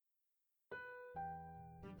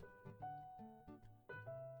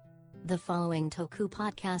The following Toku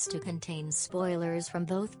podcast contains spoilers from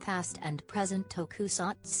both past and present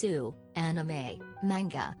tokusatsu, anime,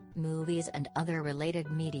 manga, movies and other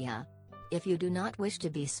related media. If you do not wish to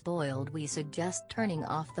be spoiled, we suggest turning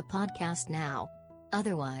off the podcast now.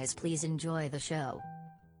 Otherwise, please enjoy the show.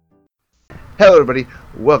 Hello everybody,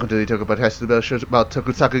 welcome to the Toku Podcast, the show about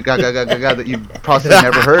tokusatsu that you've possibly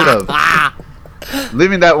never heard of.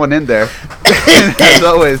 Leaving that one in there. As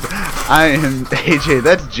always, I am AJ,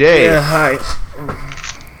 that's Jay. Yeah, hi.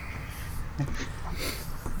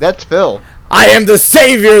 That's Phil. I am the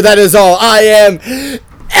savior, that is all. I am...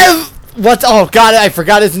 Oh god, I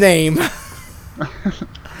forgot his name.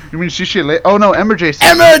 You mean Shishi? Oh no, Ember Jason.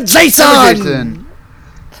 Ember Jason! Ember Jason!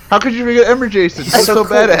 How could you forget Ember Jason? He's so cool.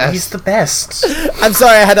 badass. He's the best. I'm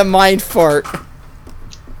sorry, I had a mind fart.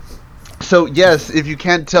 So yes, if you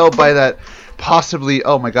can't tell by that possibly,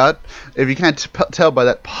 oh my god, if you can't tell by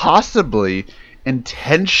that possibly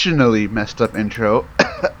intentionally messed up intro,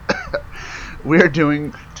 we are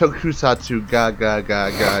doing Tokusatsu ga ga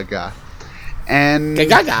ga ga ga. And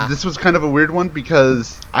this was kind of a weird one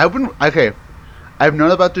because I've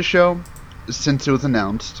known about this show since it was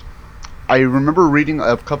announced. I remember reading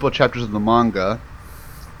a couple of chapters of the manga,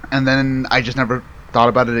 and then I just never thought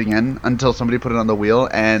about it again until somebody put it on the wheel,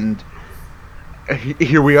 and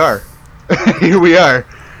here we are. Here we are.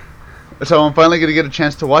 So I'm finally going to get a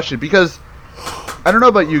chance to watch it because I don't know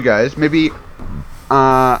about you guys, maybe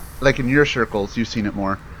like in your circles you've seen it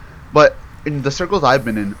more, but in the circles I've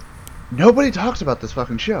been in, nobody talks about this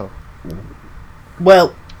fucking show.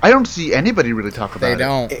 Well, I don't see anybody really talk about it. They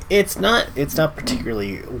don't. it's not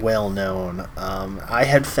particularly well known. I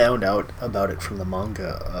had found out about it from the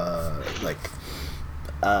manga,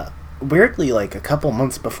 weirdly, like a couple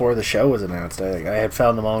months before the show was announced. I had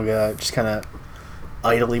found the manga just kind of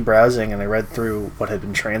idly browsing, and I read through what had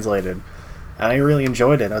been translated, and I really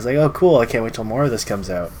enjoyed it. I was like, oh cool, I can't wait till more of this comes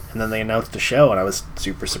out. And then they announced the show, and I was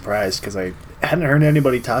super surprised because I hadn't heard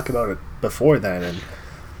anybody talk about it before then, and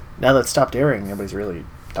now that it stopped airing, nobody's really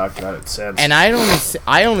talked about it since. And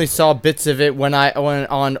I only saw bits of it when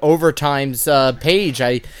on Overtime's page.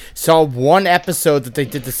 I saw one episode that they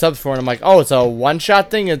did the subs for, and I'm like, oh, it's a one-shot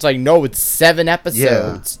thing? And it's like, no, it's 7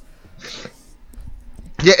 episodes.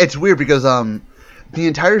 Yeah, it's weird because the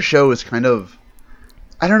entire show is kind of,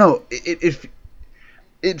 I don't know, it's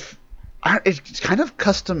kind of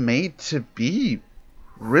custom made to be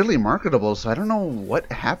really marketable, so I don't know what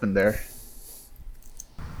happened there.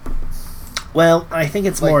 Well, I think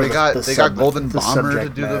it's more they got Golden Bomber to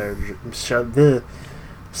do the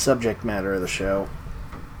subject matter of the show.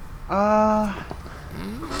 I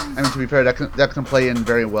mean, to be fair, that can play in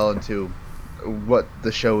very well into what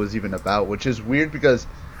the show is even about, which is weird because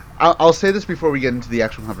I'll say this before we get into the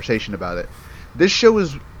actual conversation about it. This show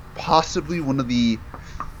is possibly one of the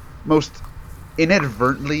most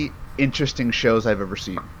inadvertently interesting shows I've ever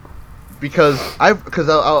seen, because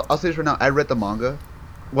I'll say this right now. I read the manga.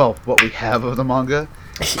 Well, what we have of the manga,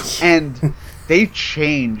 and they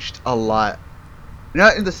changed a lot.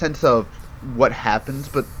 Not in the sense of what happens,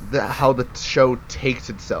 but how the show takes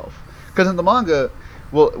itself. Because in the manga,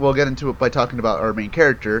 we'll get into it by talking about our main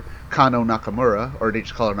character, Kano Nakamura, or they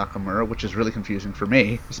just call her Nakamura, which is really confusing for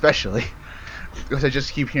me, especially. Because I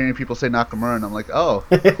just keep hearing people say Nakamura, and I'm like, oh,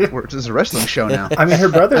 this is a wrestling show now. I mean, her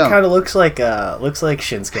brother kind of looks like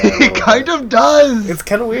Shinsuke. He kind of does. It's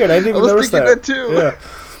kind of weird. I didn't even notice that. I was thinking that too. Yeah.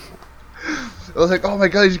 I was like, oh my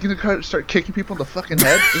god, he's gonna start kicking people in the fucking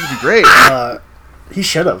head? This would be great. He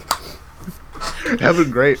should have. That would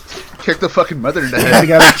be great. Kick the fucking mother in the head. He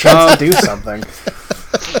got a chance to do something.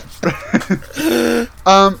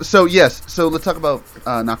 So let's talk about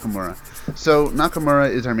Nakamura. So Nakamura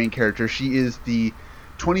is our main character. She is the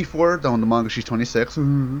 24, though in the manga she's 26. I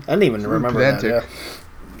didn't even remember that.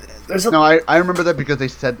 Yeah. No, I remember that because they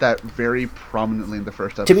said that very prominently in the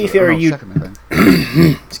first episode. To be fair, second, I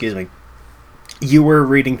think. Excuse me. You were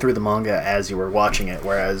reading through the manga as you were watching it,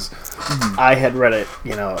 whereas I had read it,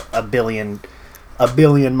 a billion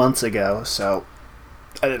months ago, so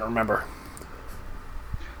I didn't remember.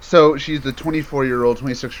 So she's the 24-year-old,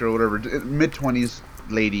 26-year-old, whatever, mid-20s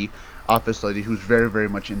lady, office lady, who's very, very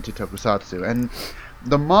much into tokusatsu. And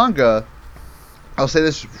the manga, I'll say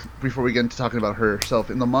this before we get into talking about herself.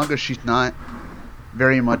 In the manga, she's not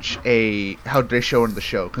very much how they show her in the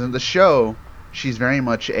show. Because in the show, she's very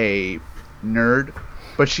much a nerd,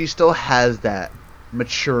 but she still has that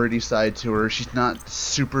maturity side to her. She's not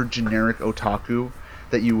super generic otaku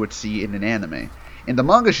that you would see in an anime. In the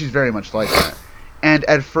manga, she's very much like that. And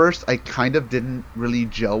at first, I kind of didn't really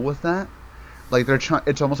gel with that. Like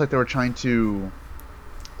it's almost like they were trying to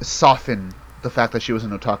soften the fact that she was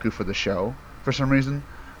an otaku for the show for some reason.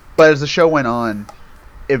 but as the show went on,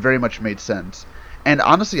 it very much made sense. And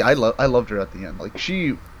honestly, I loved her at the end.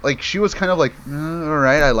 She was kind of like, all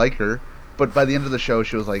right, I like her. But by the end of the show,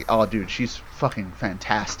 she was like, oh, dude, she's fucking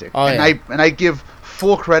fantastic. Oh, and yeah. I give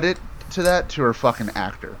full credit to that to her fucking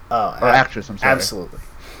actor. Or actress, I'm sorry. Absolutely.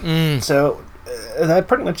 So, that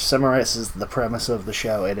pretty much summarizes the premise of the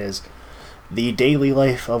show. It is the daily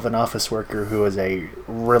life of an office worker who is a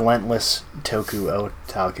relentless toku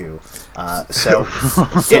otaku. So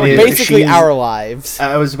basically our lives.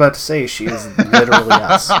 I was about to say, she is literally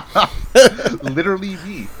us. Literally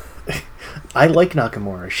me. I like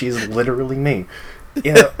Nakamura. She's literally me.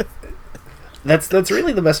 You know, that's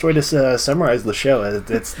really the best way to summarize the show.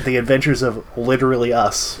 It's the adventures of literally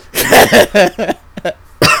us.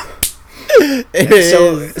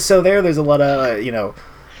 So there's a lot of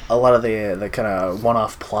a lot of the kind of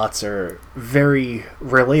one-off plots are very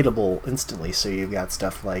relatable instantly. So you've got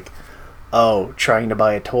stuff like, trying to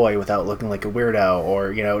buy a toy without looking like a weirdo,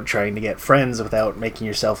 or trying to get friends without making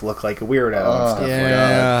yourself look like a weirdo and stuff like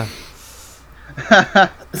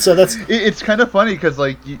that. So it's kind of funny because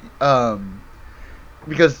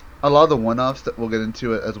because a lot of the one-offs that we'll get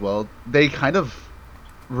into it as well, they kind of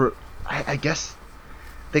I guess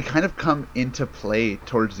they kind of come into play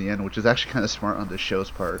towards the end, which is actually kind of smart on this show's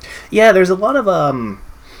part. Yeah, there's a lot of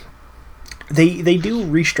they do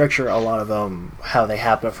restructure a lot of how they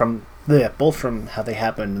happen both from how they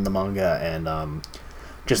happened in the manga and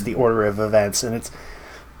just the order of events, and it's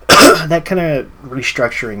that kind of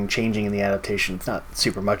restructuring, changing in the adaptation, it's not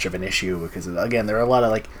super much of an issue because, again, there are a lot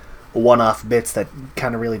of one-off bits that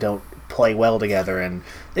kind of really don't play well together, and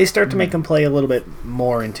they start to make them play a little bit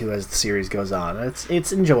more into as the series goes on.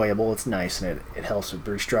 It's enjoyable, it's nice, and it helps with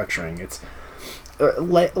restructuring. It's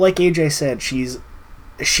like AJ said, she's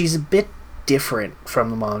a bit different from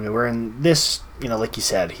the manga, where in this, like you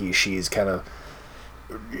said, she's kind of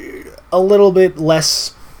a little bit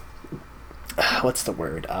less. What's the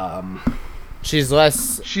word? She's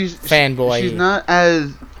less fanboy. She's not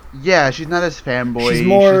as fanboy. She's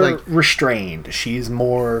more restrained. She's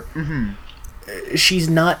more. Mm-hmm. She's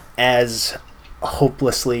not as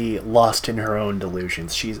hopelessly lost in her own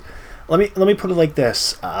delusions. Let me put it like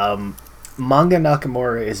this. Manga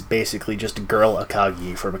Nakamura is basically just a girl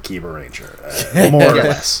Akagi from Akiba Ranger, more or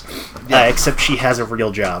less. Except she has a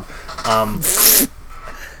real job. And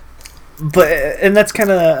that's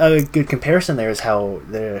kind of a good comparison there, is how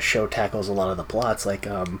the show tackles a lot of the plots. Like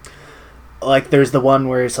there's the one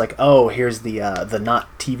where it's like, here's the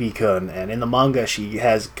not TV-kun, and in the manga she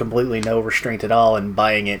has completely no restraint at all in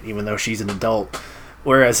buying it, even though she's an adult.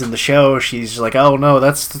 Whereas in the show, she's like, oh no,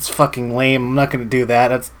 that's fucking lame, I'm not going to do that,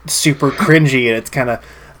 that's super cringy, and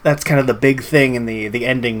that's kind of the big thing in the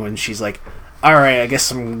ending when she's like, alright, I guess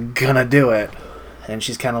I'm gonna do it. And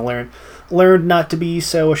she's kind of learned not to be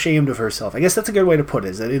so ashamed of herself. I guess that's a good way to put it,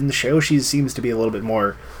 is that in the show she seems to be a little bit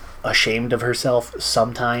more ashamed of herself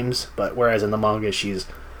sometimes, but whereas in the manga she's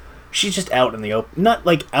just out in the open, not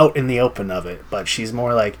like out in the open of it, but she's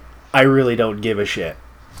more like, I really don't give a shit.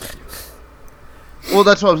 Well,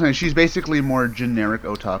 that's what I'm saying. She's basically more generic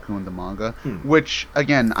otaku in the manga, which,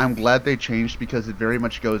 again, I'm glad they changed because it very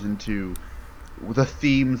much goes into the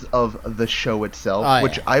themes of the show itself,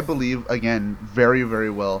 which I believe, again, very,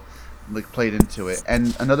 very well played into it.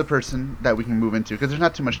 And another person that we can move into, because there's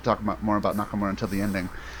not too much to talk about more about Nakamura until the ending.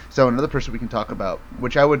 So another person we can talk about,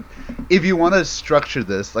 which I would, if you want to structure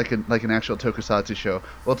this like an actual tokusatsu show,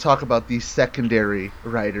 we'll talk about the secondary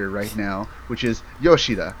writer right now, which is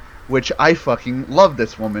Yoshida. Which I fucking love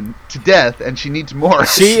this woman to death, and she needs more.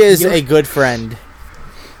 She is a good friend.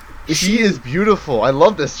 She is beautiful. I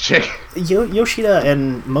love this chick. Yoshida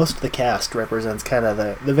and most of the cast represents kind of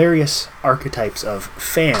the various archetypes of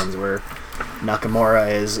fans, where Nakamura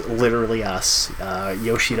is literally us.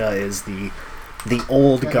 Yoshida is the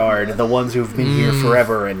old guard, the ones who've been here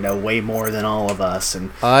forever and know way more than all of us.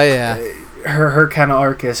 And her kind of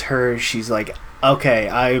arc is she's like, okay,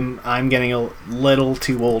 I'm getting a little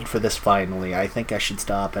too old for this finally. I think I should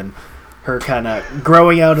stop. And her kind of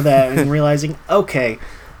growing out of that and realizing, okay,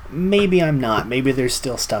 maybe I'm not. Maybe there's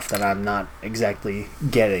still stuff that I'm not exactly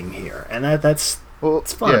getting here. And it's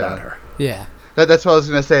fun about her. Yeah. That's what I was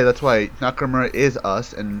going to say. That's why Nakamura is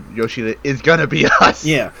us and Yoshida is going to be us.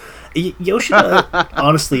 Yeah. Yoshida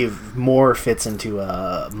honestly more fits into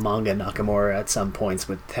manga Nakamura at some points,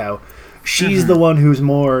 with how she's the one who's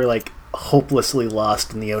more like hopelessly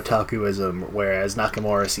lost in the otakuism, whereas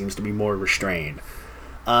Nakamura seems to be more restrained.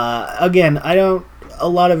 Again,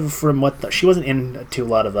 she wasn't into a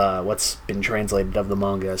lot of what's been translated of the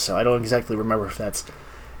manga, so I don't exactly remember if that's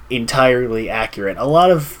entirely accurate. A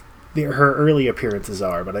lot of her early appearances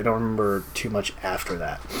are, but I don't remember too much after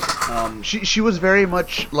that. She was very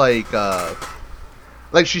much like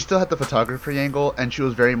she still had the photography angle, and she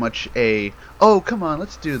was very much a, oh, come on,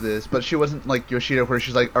 let's do this. But she wasn't like Yoshida, where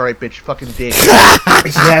she's like, all right, bitch, fucking dig.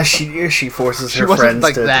 Yeah, she forces her wasn't friends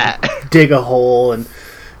like to that. dig a hole, and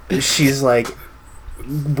she's like,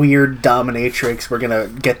 weird dominatrix. We're gonna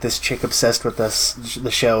get this chick obsessed with us,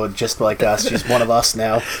 the show, just like us. She's one of us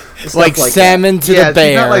now. Stuff Like salmon that. to Yeah, the bear.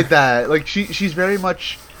 she's not like that. Like she's very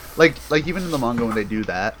much like even in the manga when they do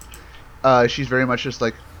that, she's very much just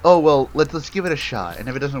like, oh well, let's give it a shot, and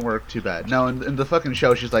if it doesn't work, too bad. No, in the fucking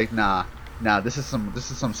show, she's like, nah, this is some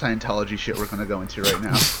Scientology shit we're gonna go into right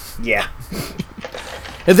now. Yeah.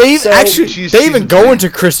 And they So- actually She's- they she's even go into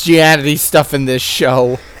Christianity stuff in this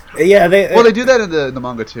show. Yeah, Well, they do that in the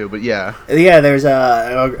manga too, but yeah. Yeah, there's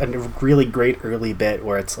a really great early bit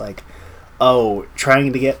where it's like, oh,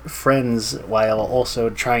 trying to get friends while also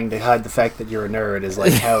trying to hide the fact that you're a nerd is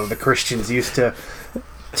like how the Christians used to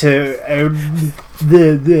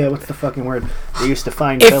the what's the fucking word? They used to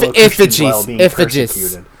find fellow Christians while being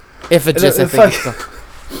persecuted. If it just, I think it's the-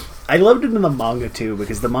 I loved it in the manga too,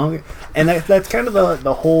 because the manga, and that's kind of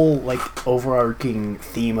the whole like overarching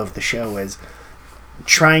theme of the show is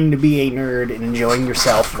trying to be a nerd and enjoying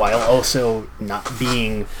yourself while also not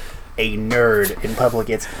being a nerd in public.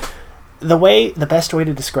 It's the best way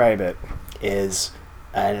to describe it is,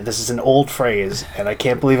 and this is an old phrase, and I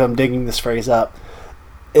can't believe I'm digging this phrase up.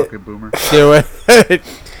 Fucking boomer. do it.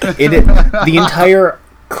 The entire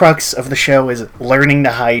crux of the show is learning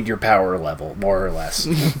to hide your power level, more or less.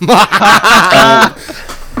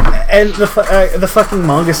 And the fucking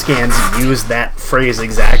manga scans use that phrase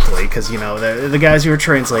exactly, because the guys who are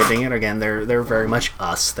translating it, again, they're very much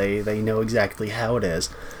us. They know exactly how it is.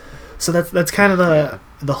 So that's kind of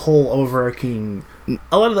the whole overarching.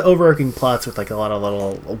 A lot of the overarching plots with like a lot of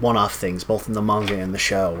little one-off things, both in the manga and the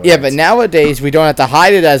show. Yeah, but nowadays we don't have to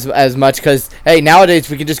hide it as much because hey, nowadays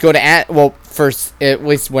we can just go to first at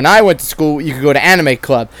least when I went to school, you could go to anime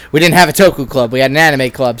club. We didn't have a toku club. We had an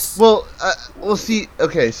anime club. Well, we'll see.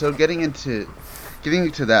 Okay, so getting into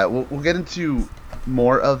that, we'll get into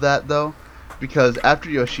more of that though, because after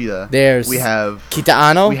Yoshida, we have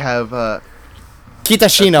Kitano. We have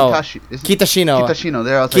Kitashino. Kitashino. Kitashino.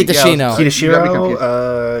 There, I was like, Kitashino.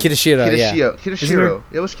 Kitashiro, Kitashiro. Kitashiro.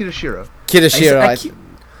 It was Kitashiro. Kitashiro.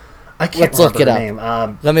 I can't Let's look remember it her up.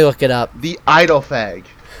 name. Let me look it up. The idol fag.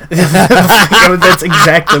 That's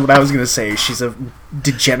exactly what I was gonna say. She's a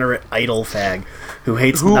degenerate idol fag who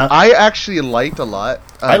hates. I actually liked a lot.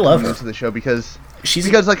 I love her. into the show because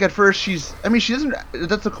She's like at first she doesn't.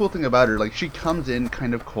 That's the cool thing about her. Like she comes in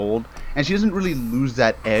kind of cold, and she doesn't really lose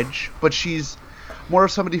that edge. But she's more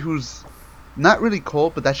of somebody who's not really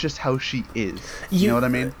cold, but that's just how she is. You know what I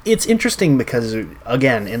mean? It's interesting because,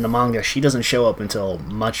 again, in the manga, she doesn't show up until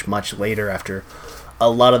much, much later after a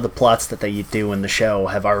lot of the plots that they do in the show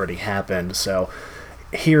have already happened. So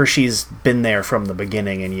here she's been there from the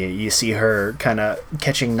beginning, and you see her kind of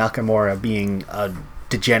catching Nakamura being a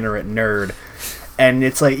degenerate nerd. And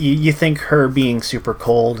it's like, you think her being super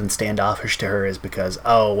cold and standoffish to her is because,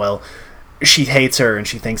 oh, well, she hates her and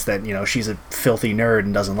she thinks that she's a filthy nerd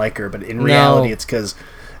and doesn't like her, but in reality it's because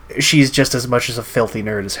she's just as much as a filthy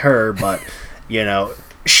nerd as her, but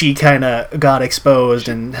she kind of got exposed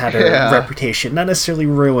and had her reputation not necessarily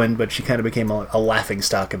ruined, but she kind of became a laughing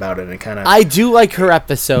stock about it, and kind of. I do like her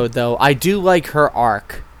episode though. I do like her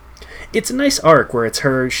arc. It's a nice arc where it's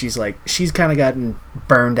her. She's kind of gotten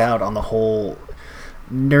burned out on the whole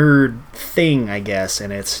nerd thing, I guess,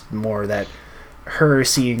 and it's more that her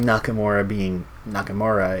seeing Nakamura being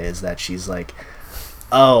Nakamura is that she's like,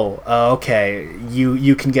 oh, okay,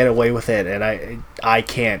 you can get away with it, and I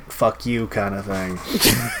can't, fuck you, kind of thing.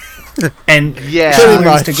 And she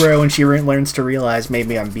learns to grow, and she learns to realize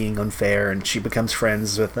maybe I'm being unfair, and she becomes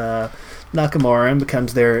friends with Nakamura and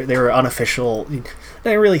becomes their unofficial,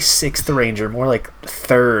 not really sixth ranger, more like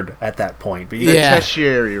third at that point. But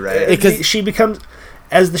tertiary, right? Because she becomes,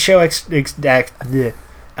 as the show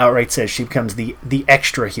outright says, she becomes the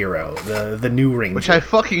extra hero, the new ranger, which I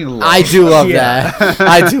fucking love. I do love that.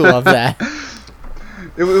 I do love that.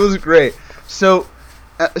 It was great. So,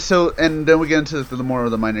 and then we get into the more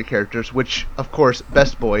of the minor characters, which, of course,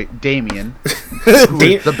 best boy Damien, who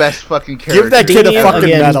is the best fucking character. Give that kid a fucking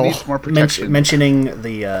again, medal. Needs more protection. Mentioning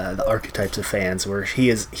the archetypes of fans, where he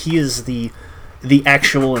is the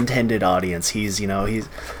actual intended audience. He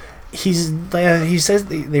says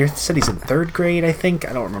they said he's in third grade, I think.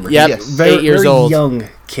 I don't remember. Yep, Yes. 8 years very old. Young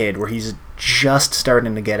kid where he's just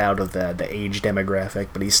starting to get out of the age demographic,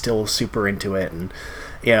 but he's still super into it, and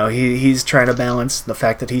You know, he's trying to balance the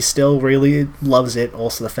fact that he still really loves it,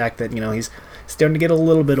 also the fact that, you know, he's starting to get a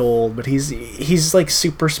little bit old, but he's like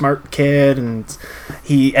super smart kid, and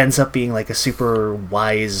he ends up being like a super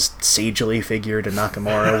wise, sagely figure to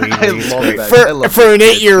Nakamura. I love that. For an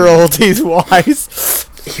 8-year-old, he's wise.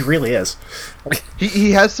 He really is.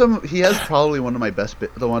 He has probably one of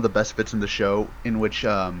the best bits in the show, in which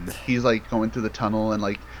he's like going through the tunnel, and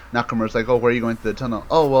like Nakamura's like, oh, where are you going through the tunnel?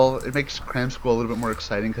 Oh, well, it makes cram school a little bit more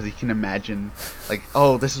exciting because he can imagine, like,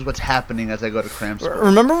 oh, this is what's happening as I go to cram school.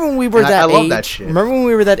 Remember when we were that age? I love that shit. Remember when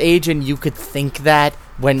we were that age and you could think that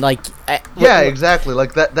when, like... yeah, exactly.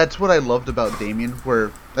 Like, that's what I loved about Damien,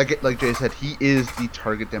 where, like Jay said, he is the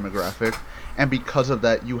target demographic, and because of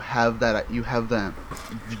that, you have that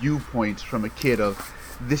viewpoint from a kid of...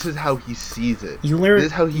 This is how he sees it. You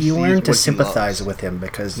learn to sympathize with him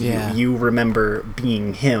because you remember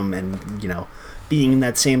being him, and, you know, being in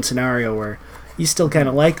that same scenario where you still kind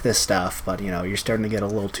of like this stuff, but, you know, you're starting to get a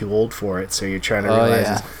little too old for it, so you're trying to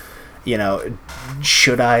realize, you know,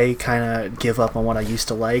 should I kind of give up on what I used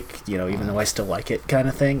to like, you know, even though I still like it, kind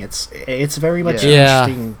of thing. It's very much an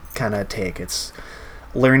interesting kind of take. It's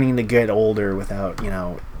learning to get older without, you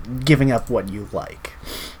know, giving up what you like.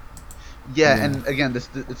 Yeah, and again,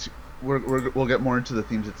 we'll get more into the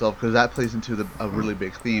themes itself because that plays into a really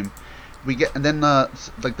big theme. We get, and then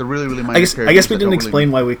like the really minor characters. I guess we didn't explain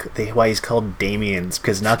why he's called Damien's,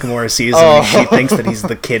 because Nakamura sees him and she thinks that he's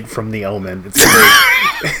the kid from The Omen. It's great.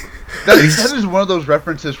 that is one of those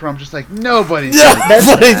references where I'm just like, nobody's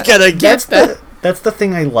gonna get that. That's the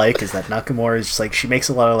thing I like, is that Nakamura is just like, she makes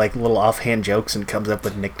a lot of like little offhand jokes and comes up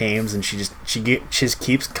with nicknames, and she just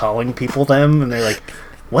keeps calling people them, and they're like,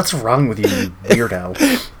 what's wrong with you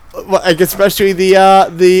weirdo? Well, like especially the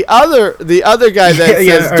other guy that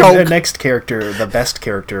says the next character, the best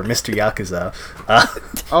character, Mr. Yakuza.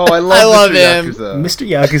 I love him. Mr.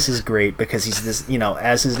 Yakuza is great because he's this, you know,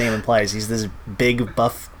 as his name implies, he's this big,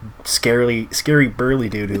 buff, scary, burly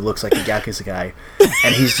dude who looks like a Yakuza guy,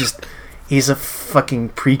 and he's a fucking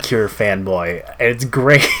Precure fanboy, and it's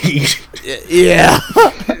great. Yeah.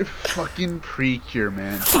 Fucking Precure,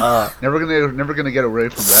 man. Never gonna get away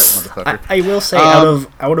from that motherfucker. I will say,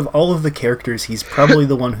 out of all of the characters, he's probably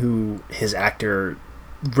the one who his actor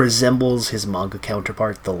resembles his manga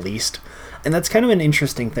counterpart the least. And that's kind of an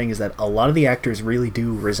interesting thing, is that a lot of the actors really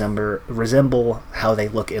do resemble how they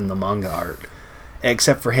look in the manga art,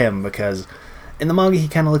 except for him, because in the manga he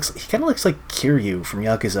kind of looks like Kiryu from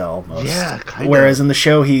Yakuza almost. Yeah, kind of. Whereas in the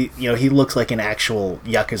show he looks like an actual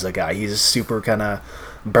Yakuza guy. He's super kind of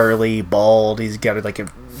burly, bald. He's got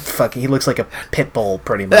he looks like a pit bull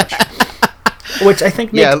pretty much. Which I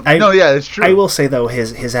think it's true. I will say though,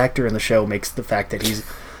 his actor in the show makes the fact that he's,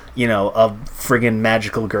 you know, a friggin'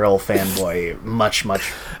 magical girl fanboy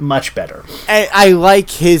much better. And I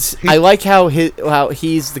like how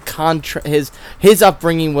he's the his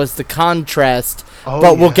upbringing was the contrast.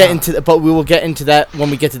 But we will get into that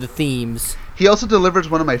when we get to the themes. He also delivers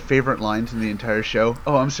one of my favorite lines in the entire show.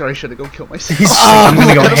 Oh, I'm sorry, should I go kill myself? I'm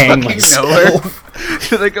gonna go hang myself.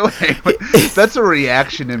 Should I go hang myself? That's a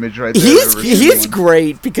reaction image right there. He's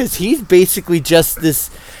great because he's basically just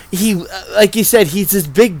this. He, like you said, he's this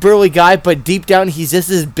big burly guy, but deep down he's just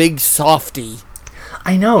this big softy.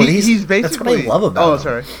 I know. He's basically. That's what I love about him. Oh,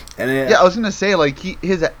 sorry. I was gonna say, like,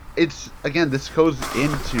 it's again, this goes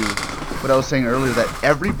into what I was saying earlier, that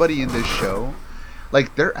everybody in this show,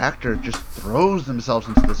 like, their actor just throws themselves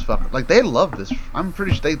into this fucking, like, they love this. I'm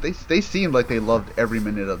pretty sure they seemed like they loved every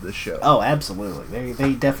minute of this show. Oh, absolutely.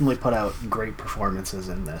 They definitely put out great performances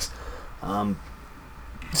in this.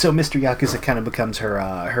 So Mr. Yakuza kind of becomes her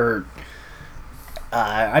I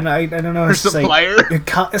don't know. Her supplier?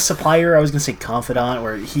 A supplier. I was gonna say confidant,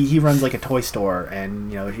 where he runs like a toy store,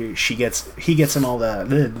 and you know he gets him all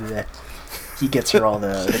he gets her all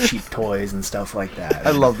the cheap toys and stuff like that.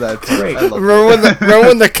 I love that. Great. Remember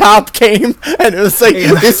when the cop came and it was like,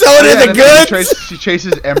 "You're selling the goods." She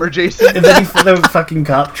chases Ember Jason, and then the fucking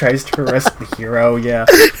cop tries to arrest the hero. Yeah,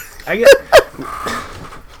 I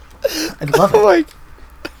love it. Like,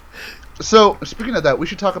 so speaking of that, we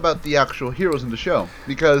should talk about the actual heroes in the show,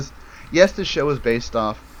 because yes, the show is based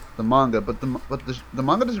off the manga, but the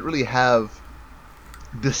manga doesn't really have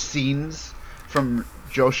the scenes from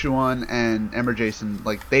Joshuan and Ember Jason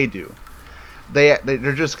like they do.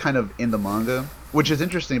 They're just kind of in the manga, which is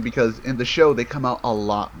interesting because in the show they come out a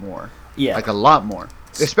lot more. Yeah, like a lot more,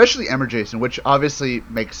 especially Ember Jason, which obviously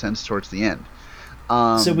makes sense towards the end.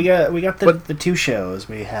 So we got the two shows.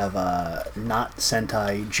 We have Not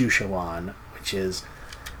Sentai Jushuan, which is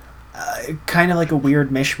kind of like a weird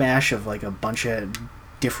mishmash of like a bunch of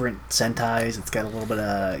different Sentais. It's got a little bit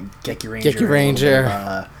of Geki Ranger. Geki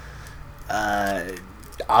Ranger.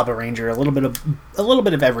 Aba Ranger, a little bit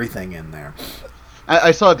of everything in there.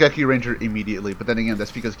 I saw Geki Ranger immediately, but then again,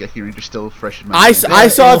 that's because Geki Ranger's still fresh in my I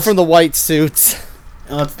mind. saw it from the white suits.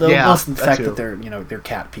 It's Yeah, also the that fact too. that they're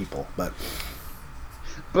cat people, but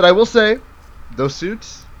But I will say, those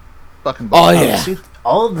suits, fucking Oh, ballers. yeah.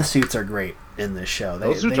 all of the suits are great in this show.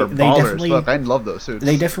 Those suits are ballers. Fuck, I love those suits.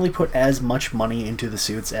 They definitely put as much money into the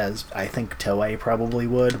suits as I think Toei probably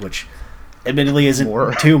would, which admittedly isn't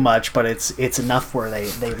More. too much, but it's enough where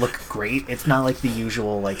they look great. It's not like the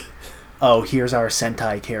usual, like, oh, here's our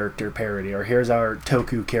Sentai character parody, or here's our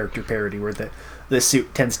Toku character parody, where the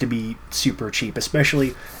suit tends to be super cheap,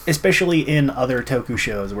 especially in other Toku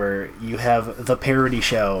shows where you have the parody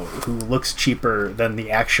show who looks cheaper than the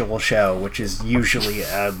actual show, which is usually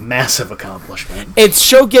a massive accomplishment. It's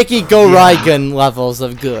Shogeki Go Raigun levels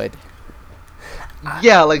of good.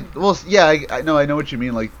 Yeah, like, well, yeah, I know what you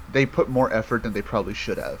mean. Like, they put more effort than they probably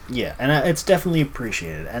should have. Yeah, and it's definitely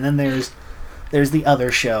appreciated. And then there's the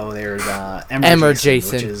other show. There's Emmer Jason,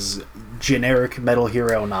 Jason. which is generic Metal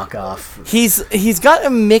Hero knockoff. He's got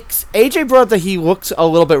a mix. AJ brought up that he looks a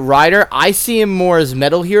little bit Rider. I see him more as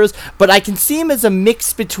Metal Heroes, but I can see him as a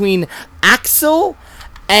mix between Axel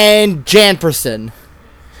and Janperson.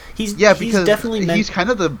 He's Because definitely meant, he's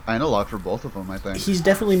kind of the analog for both of them, I think. he's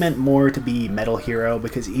definitely meant more to be Metal Hero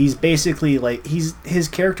because he's basically like his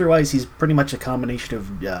character wise he's pretty much a combination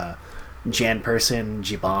of Jan Person,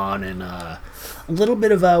 Jiban, and a little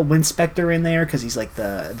bit of a Winspector in there because he's like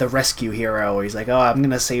the rescue hero. He's like, oh, I'm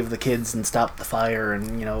gonna save the kids and stop the fire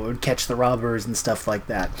and catch the robbers and stuff like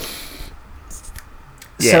that.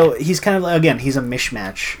 Yeah. So he's kind of, again, he's a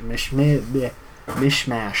mishmash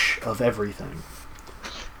of everything.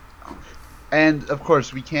 And, of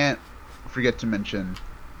course, we can't forget to mention...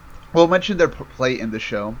 We'll mention their play in the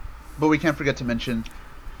show, but we can't forget to mention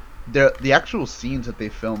the actual scenes that they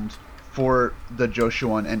filmed for the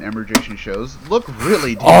Joshuan and Emmer Jason shows look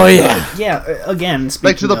really damn Oh good. yeah. Yeah, again, speaking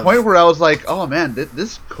Like, to the of, point where I was like, oh man,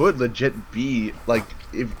 this could legit be, like,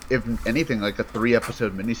 if anything, like a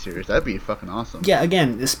 3-episode miniseries. That'd be fucking awesome. Yeah,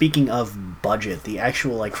 again, speaking of budget, the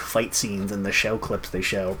actual like fight scenes and the show clips they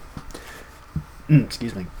show,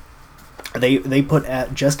 excuse me, they put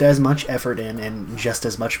just as much effort in and just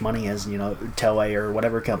as much money as Toei or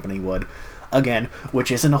whatever company would. Again,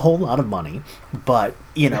 which isn't a whole lot of money, but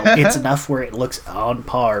it's enough where it looks on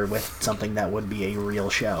par with something that would be a real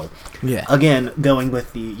show. Yeah. Again, going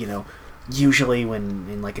with the usually when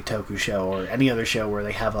in like a Toku show or any other show where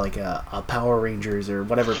they have like a Power Rangers or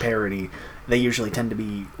whatever parody, they usually tend to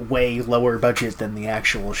be way lower budget than the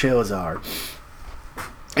actual shows are,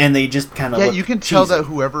 and they just kind of You can tell that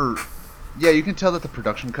you can tell that the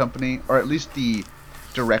production company, or at least the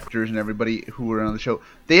directors and everybody who were on the show,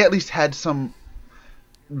 they at least had some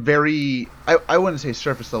very, I wouldn't say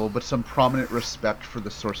surface level, but some prominent respect for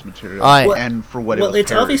the source material and for what it was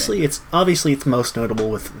parodying. it's obviously it's most notable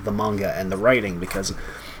with the manga and the writing because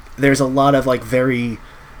there's a lot of like very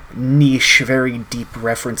niche, very deep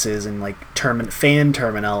references and like fan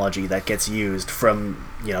terminology that gets used from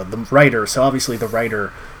the writer. So obviously the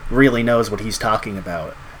writer really knows what he's talking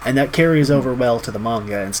about, and that carries over well to the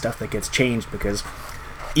manga and stuff that gets changed because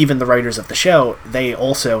even the writers of the show, they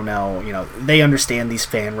also know, they understand these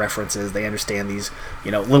fan references. They understand these,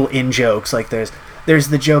 little in-jokes. Like there's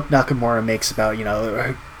the joke Nakamura makes about,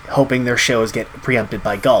 hoping their shows get preempted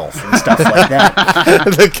by golf and stuff like that.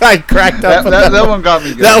 The guy cracked up. That one got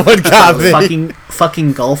me good. That one got me.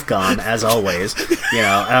 Fucking golf gone, as always. And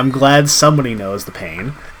I'm glad somebody knows the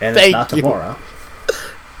pain, and it's Thank you. Nakamura.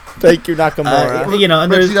 Thank you, Nakamura. And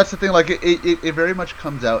But there's see, that's the thing. Like, it very much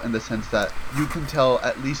comes out in the sense that you can tell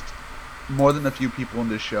at least more than a few people in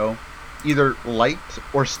this show either liked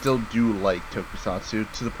or still do like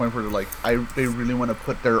Tokusatsu to the point where they're like, they really want to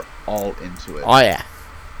put their all into it. Oh yeah.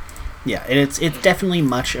 Yeah, it's definitely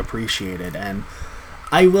much appreciated, and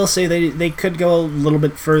I will say they could go a little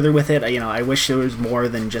bit further with it. I wish there was more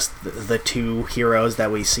than just the two heroes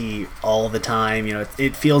that we see all the time.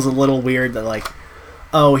 It feels a little weird that like,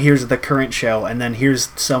 oh, here's the current show, and then here's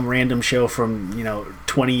some random show from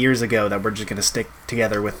 20 years ago that we're just gonna stick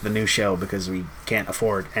together with the new show because we can't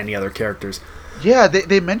afford any other characters. Yeah,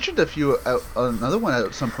 they mentioned a few. Another one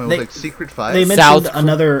at some point was like Secret Five. They South mentioned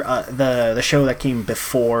another the show that came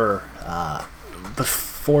before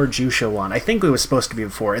Jushowan. I think it was supposed to be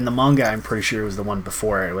before. In the manga, I'm pretty sure it was the one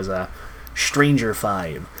before. It was a Stranger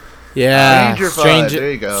 5. Yeah, Stranger Five,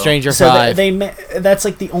 there you go. Stranger So Five. that's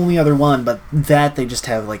like the only other one, but that they just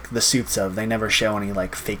have like the suits of. They never show any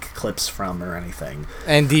like fake clips from or anything.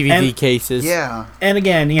 and DVD and- cases. Yeah. And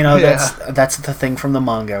again, you know, Yeah. that's the thing from the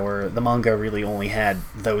manga, where the manga really only had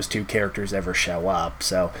those two characters ever show up.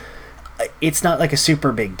 So it's not like a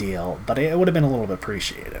super big deal, but it would have been a little bit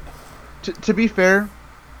appreciated. To be fair,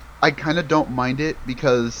 I kind of don't mind it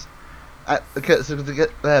because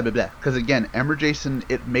again, Ember Jason,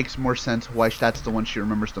 it makes more sense why that's the one she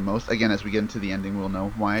remembers the most. Again, as we get into the ending, we'll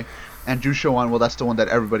know why. And Jushowan, well, that's the one that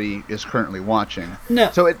everybody is currently watching.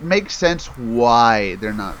 No. So it makes sense why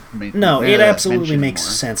they're not. No, it absolutely mentioned makes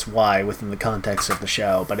more. sense why within the context of the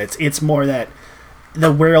show, but it's more that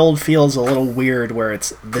the world feels a little weird where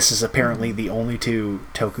this is apparently the only two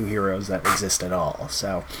Toku heroes that exist at all.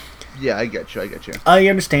 So Yeah, I get you. I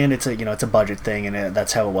understand it's a budget thing, and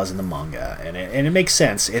that's how it was in the manga, and it makes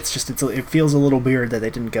sense. It's just it feels a little weird that they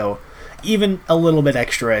didn't go even a little bit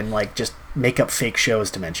extra and like just make up fake shows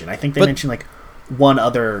to mention. I think they mentioned like one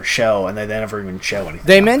other show, and they never even show anything.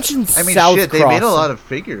 They of it. mentioned I mean, South shit, they Cross. made a lot of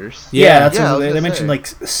figures. Yeah, that's Yeah, I what was they gonna mentioned say. like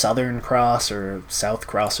Southern Cross or South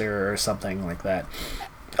Crosser or something like that.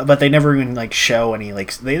 But they never even like show any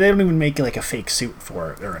like they don't even make like a fake suit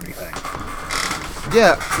for it or anything.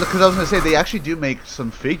 Yeah, because I was gonna say they actually do make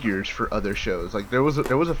some figures for other shows. Like there was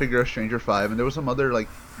a figure of Stranger Five, and there was some other like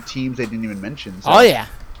teams they didn't even mention. So, Oh yeah.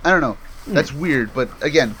 I don't know. That's weird, but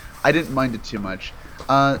again, I didn't mind it too much.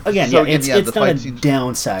 Again, so it's the not fight a scenes.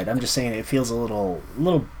 downside. I'm just saying it feels a little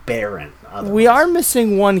barren. We are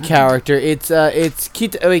missing one character. It's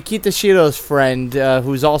Kitashiro's friend,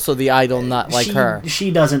 who's also the idol, not like her.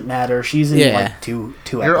 She doesn't matter. She's in Yeah. like two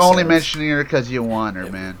You're only episodes. mentioning her because you want her,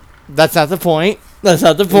 man. That's not the point. That's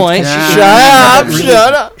not the point. Yeah. Shut up! Really-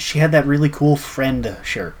 Shut up! She had that really cool friend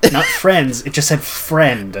shirt. Not friends. It just said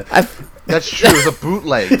friend. That's true. It's a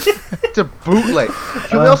bootleg. It's a bootleg.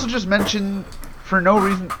 Can we also just mention, for no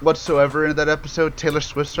reason whatsoever in that episode, Taylor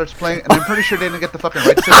Swift starts playing, and I'm pretty sure they didn't get the fucking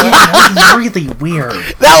rights to that. That was really weird.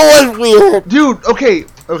 That was weird. Dude, okay,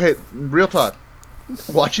 real talk.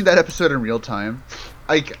 Watching that episode in real time,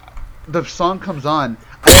 like, the song comes on,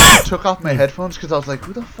 I took off my headphones because I was like,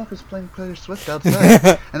 who the fuck is playing Taylor Swift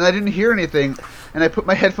outside? And I didn't hear anything, and I put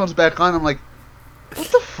my headphones back on, I'm like, what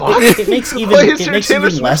the fuck? It makes Why is there even Taylor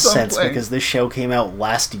Swift less song sense playing? because this show came out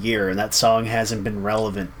last year and that song hasn't been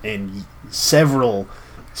relevant in several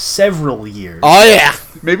years. Oh yeah,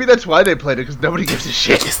 Maybe that's why they played it, because nobody gives a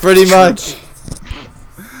shit. pretty much.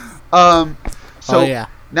 So Oh, yeah.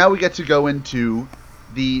 now we get to go into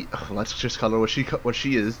let's just call her what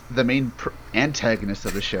she is, the main antagonist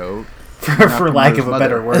of the show. for lack of a Nakamura's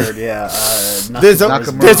better mother. word, yeah. There's a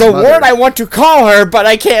Nakamura's word mother. I want to call her, but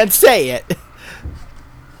I can't say it.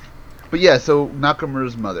 But yeah, so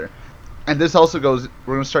Nakamura's mother. And this also goes,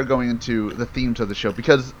 we're going to start going into the themes of the show,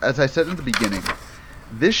 because as I said in the beginning,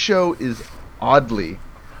 this show is oddly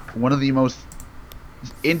one of the most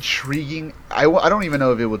intriguing, I don't even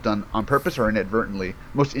know if it was done on purpose or inadvertently,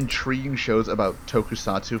 most intriguing shows about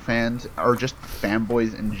tokusatsu fans, or just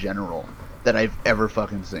fanboys in general, that I've ever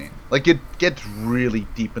fucking seen. Like, it gets really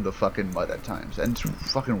deep in the fucking mud at times, and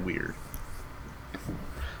it's fucking weird.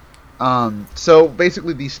 So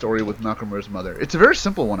basically the story with Nakamura's mother, it's a very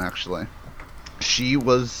simple one actually.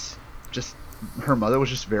 Her mother was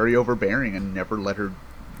just very overbearing and never let her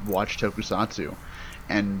watch tokusatsu.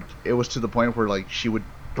 And it was to the point where like she would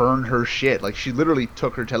burn her shit. Like she literally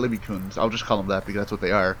took her telebikuns, I'll just call them that because that's what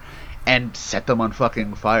they are, and set them on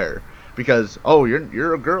fucking fire. Because, oh,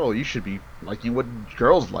 you're a girl, you should be liking what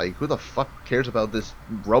girls like. Who the fuck cares about this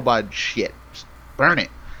robot shit? Just burn it.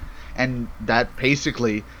 And that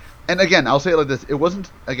basically, and again, I'll say it like this, it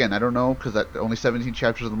wasn't, again, I don't know, because only 17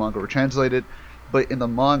 chapters of the manga were translated, but in the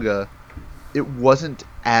manga, it wasn't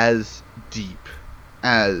as deep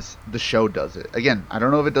as the show does it. Again, I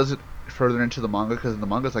don't know if it does it further into the manga, because the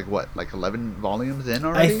manga's like, what, like 11 volumes in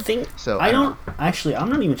already? I think So, I don't actually. I'm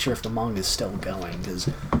not even sure if the manga's still going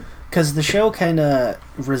because the show kind of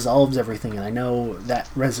resolves everything, and I know that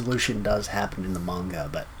resolution does happen in the manga,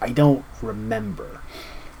 but I don't remember.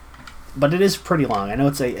 But it is pretty long. I know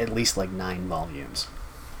it's at least like 9 volumes.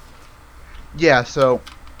 Yeah, so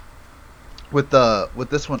with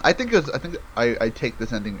this one, I think I take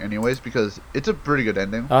this ending anyways because it's a pretty good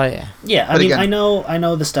ending. Oh yeah. Yeah, I But mean, again- I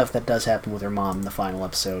know the stuff that does happen with her mom in the final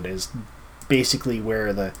episode is basically where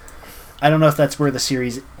I don't know if that's where the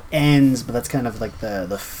series ends, but that's kind of like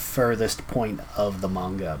the furthest point of the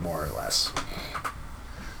manga, more or less.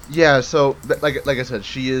 Yeah, so like I said,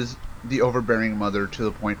 she is the overbearing mother to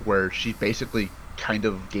the point where she basically kind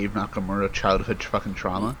of gave Nakamura childhood fucking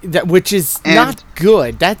trauma. Which is not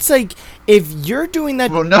good. That's like, if you're doing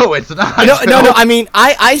that... Well, no, it's not. No. I mean,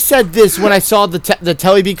 I said this when I saw the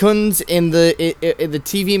Telebikuns in the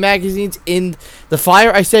TV magazines in the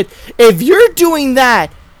Fire. I said, if you're doing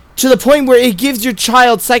that to the point where it gives your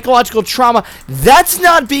child psychological trauma, that's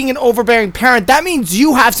not being an overbearing parent. That means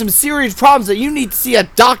you have some serious problems that you need to see a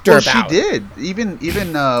doctor about. She did. Even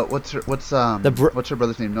what's her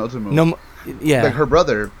brother's name? Nozomu. No, yeah. Like her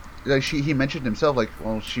brother. Like he mentioned himself. Like,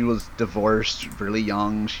 well, she was divorced really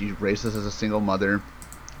young. She raised us as a single mother,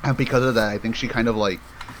 and because of that, I think she kind of like.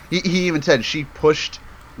 He even said she pushed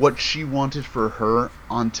what she wanted for her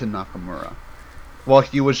onto Nakamura. Well,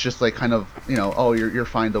 he was just like kind of, oh, you're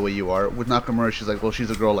fine the way you are. With Nakamura, she's like, well,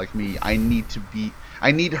 she's a girl like me. I need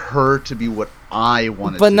her to be what I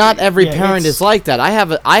want. But not every parent is like that. I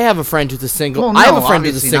have a friend who's a single. Well, no, I have a friend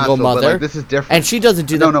who's a single mother. But, like, this is different, and she doesn't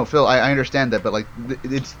do that. No, Phil, I understand that, but like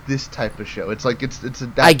it's this type of show. It's like it's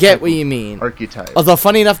a. I get what you mean. Archetype. Although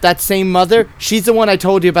funny enough, that same mother, she's the one I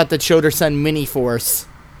told you about that showed her son Mini Force.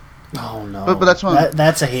 Oh no! But that's what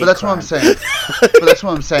that's a hate. But that's crime. what I'm saying. But that's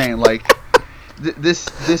what I'm saying. Like. This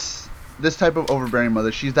type of overbearing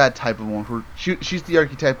mother, she's that type of one who she's the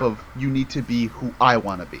archetype of you need to be who I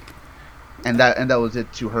want to be, and that was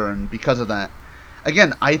it to her. And because of that,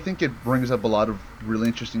 again, I think it brings up a lot of really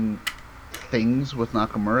interesting things with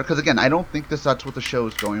Nakamura. Because again, I don't think that's what the show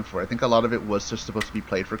is going for. I think a lot of it was just supposed to be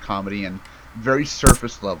played for comedy and very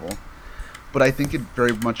surface level. But I think it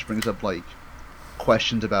very much brings up like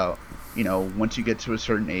questions about, once you get to a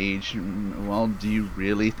certain age, well, do you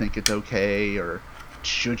really think it's okay, or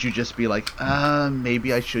should you just be like,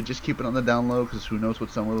 maybe I should just keep it on the down low, because who knows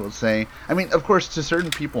what someone will say. I mean, of course, to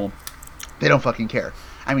certain people, they don't fucking care.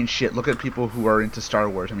 I mean, shit, look at people who are into Star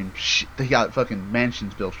Wars. I mean, shit, they got fucking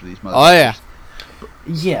mansions built for these motherfuckers. Oh, yeah.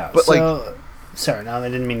 Yeah, but so... Sorry, no, I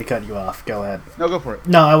didn't mean to cut you off. Go ahead. No, go for it.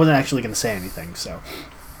 No, I wasn't actually going to say anything, so...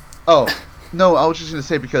 Oh, no, I was just going to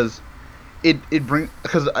say, because...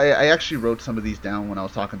 Because I actually wrote some of these down when I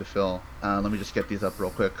was talking to Phil. Let me just get these up real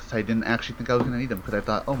quick, because I didn't actually think I was going to need them, because I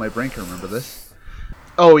thought, oh, my brain can remember this.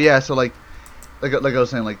 Oh, yeah, so like I was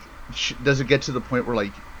saying, like, does it get to the point where,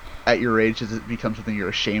 like, at your age, does it become something you're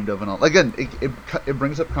ashamed of and all? Again, it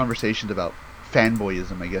brings up conversations about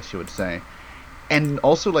fanboyism, I guess you would say. And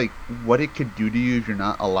also, like, what it could do to you if you're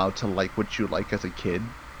not allowed to like what you like as a kid.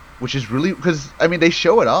 Which is really, because, I mean, they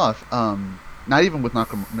show it off. Not even with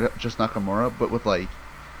Nakamura, but with like,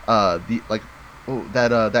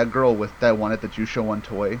 that girl with that wanted the Jusho one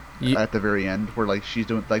toy at the very end, where like she's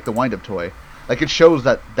doing like the wind up toy, like it shows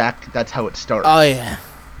that's how it starts. Oh yeah,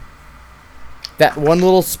 that one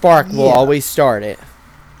little spark will always start it.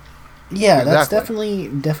 Yeah, that's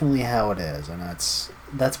definitely how it is, and that's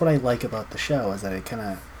what I like about the show, is that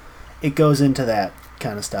it goes into that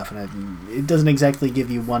kind of stuff, and it doesn't exactly give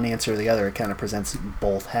you one answer or the other. It kind of presents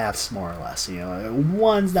both halves, more or less.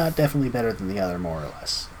 One's not definitely better than the other, more or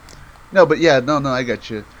less. No, but yeah, no, I got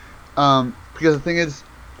you. Because the thing is,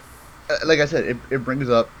 like I said, it brings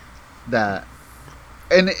up that,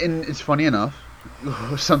 and it's funny enough,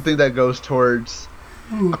 something that goes towards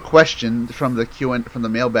a question from the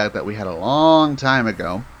mailbag that we had a long time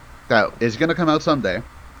ago, that is going to come out someday,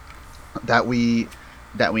 that we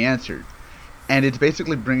answered. And it's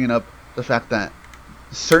basically bringing up the fact that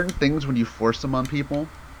certain things, when you force them on people,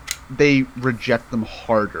 they reject them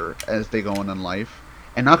harder as they go on in life.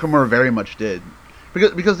 And Nakamura very much did.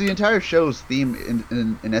 Because the entire show's theme,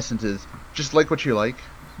 in essence, is just like what you like.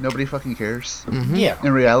 Nobody fucking cares. Mm-hmm. Yeah.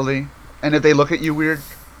 In reality. And if they look at you weird,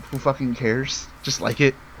 who fucking cares? Just like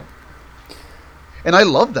it. And I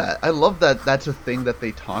love that. I love that that's a thing that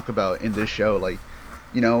they talk about in this show. Like,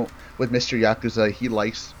 with Mr. Yakuza, he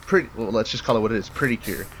likes let's just call it what it is, pretty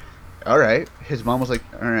cure. Alright. His mom was like,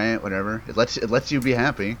 alright, whatever. It lets you be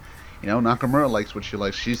happy. Nakamura likes what she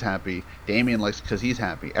likes, she's happy. Damien likes because he's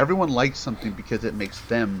happy. Everyone likes something because it makes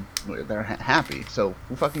them, they're happy. So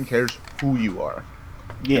who fucking cares who you are?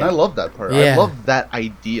 Yeah. And I love that part. Yeah. I love that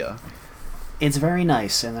idea. It's very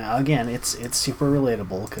nice, and again, it's super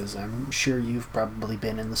relatable, because I'm sure you've probably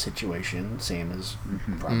been in the situation, same as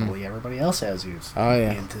probably everybody else has, who's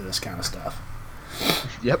into this kind of stuff.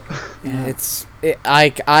 Yep. Yeah.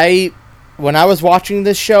 When I was watching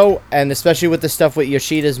this show, and especially with the stuff with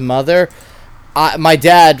Yoshida's mother, my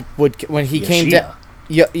dad would, when he came to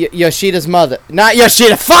Yoshida's mother, not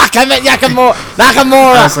Yoshida. Fuck, I meant Nakamura.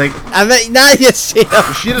 I was like, I meant not Yoshida.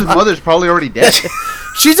 Yoshida's mother's probably already dead.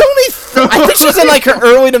 She's only, I think she's in like her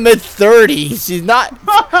early to mid 30s. She's not.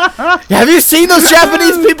 Have you seen those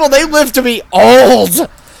Japanese people? They live to be old.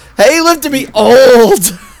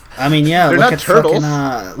 I mean, yeah, They're look not at turtles.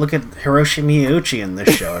 fucking, look at Hiroshi Miyauchi in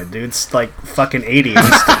this show. Dude's like fucking 80 and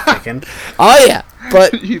he's still kicking. Oh yeah,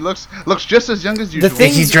 but He looks just as young as usual.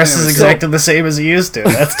 thing- He dresses exactly the same as he used to.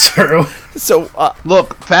 That's true. so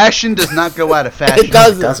Look, fashion does not go out of fashion. it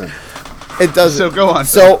doesn't. It doesn't. It doesn't. So go on.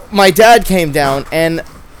 So my dad came down, and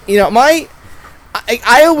you know,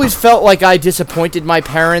 I always felt like I disappointed my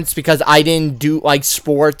parents because I didn't do like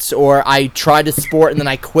sports, or I tried a sport and then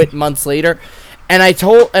I quit months later.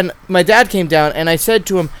 And my dad came down, and I said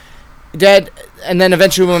to him, Dad, and then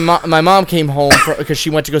eventually when my mom came home because she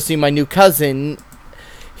went to go see my new cousin,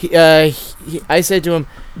 I said to him,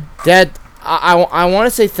 Dad, I want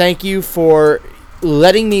to say thank you for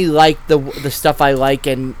letting me like the stuff I like,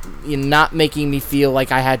 and not making me feel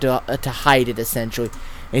like I had to hide it, essentially.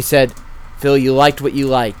 And he said, Phil, you liked what you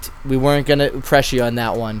liked. We weren't going to press you on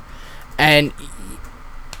that one. And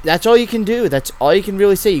that's all you can do. That's all you can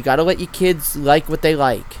really say. You got to let your kids like what they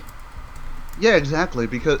like. Yeah, exactly.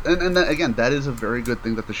 Because and then, again, that is a very good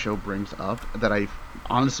thing that the show brings up that I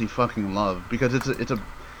honestly fucking love, because it's a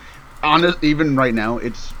honest, even right now,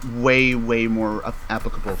 it's way more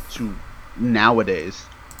applicable to nowadays,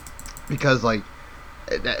 because like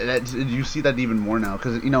you see that even more now,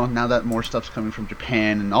 because now that more stuff's coming from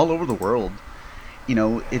Japan and all over the world,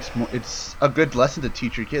 it's a good lesson to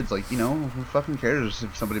teach your kids, like, who fucking cares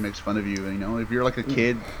if somebody makes fun of you, if you're like a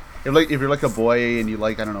kid, if you're like a boy and you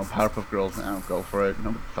like, I don't know, Powerpuff Girls, I don't go for it.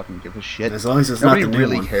 Nobody fucking gives a shit. As long as it's Nobody not the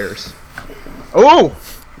really new one. cares. Oh!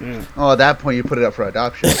 Oh, at that point you put it up for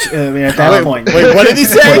adoption. I mean, at that point, wait, what did he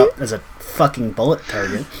say? put up as a fucking bullet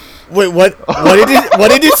target. Wait, what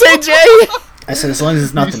did you say, Jay? I said, as long as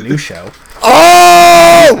it's not the new show.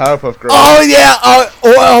 Oh! Powerpuff Girls. Oh yeah!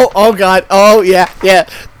 Oh god! Oh yeah!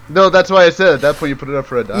 No, that's why I said at that point you put it up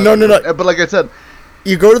for adoption. No. But like I said,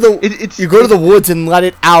 You go to the woods and let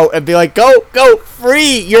it out and be like, go,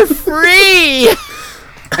 free! You're free!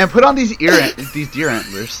 and put on these deer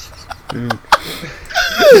antlers.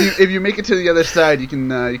 If you make it to the other side, you can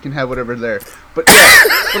have whatever's there. But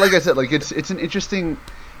like I said, like it's an interesting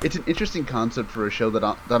concept for a show that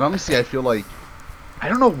honestly I feel like, I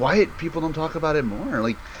don't know why people don't talk about it more.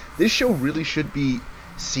 Like, this show really should be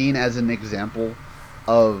seen as an example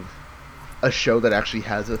of a show that actually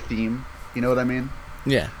has a theme. You know what I mean?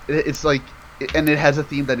 Yeah. It's like, and it has a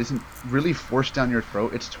theme that isn't really forced down your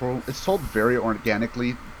throat. It's told very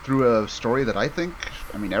organically through a story that I think,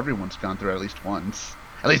 everyone's gone through at least once.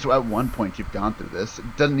 At least at one point you've gone through this.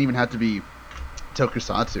 It doesn't even have to be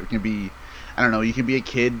tokusatsu. It can be, I don't know, you can be a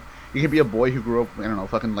kid, you can be a boy who grew up, I don't know,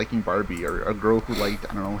 fucking liking Barbie, or a girl who liked,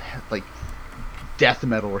 I don't know, like death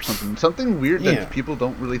metal or something. Something weird that people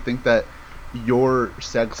don't really think that your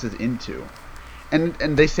sex is into. And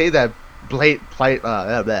they say that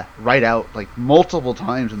right out, like, multiple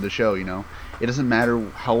times in the show, It doesn't matter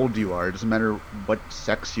how old you are, it doesn't matter what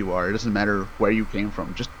sex you are, it doesn't matter where you came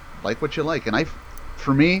from, just like what you like. And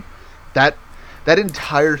for me, that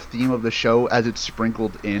entire theme of the show, as it's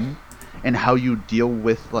sprinkled in, and how you deal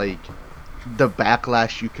with, like, the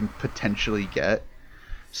backlash you can potentially get,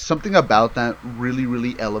 something about that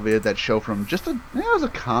really elevated that show from just it was a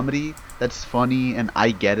comedy that's funny and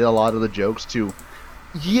I get it, a lot of the jokes, to,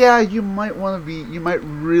 yeah, you might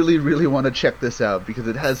really want to check this out because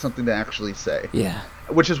it has something to actually say. Yeah.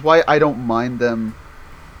 Which is why I don't mind them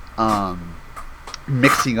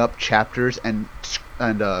mixing up chapters and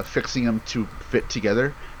fixing them to fit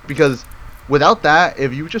together, because without that,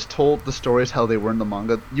 if you just told the stories how they were in the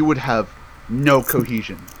manga, you would have no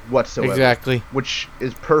cohesion whatsoever. Exactly. Which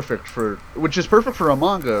is perfect for a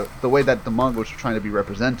manga, the way that the manga was trying to be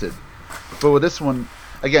represented. But with this one,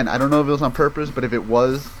 again, I don't know if it was on purpose, but if it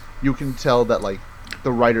was, you can tell that, like,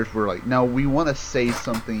 the writers were like, now we want to say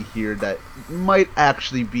something here that might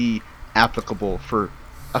actually be applicable for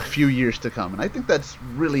a few years to come, and I think that's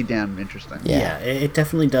really damn interesting. Yeah. It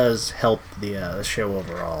definitely does help the show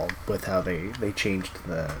overall with how they changed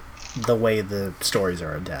the way the stories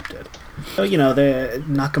are adapted. So, the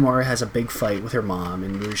Nakamura has a big fight with her mom,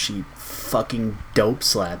 and where she fucking dope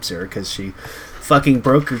slaps her because she fucking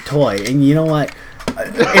broke her toy. And you know what?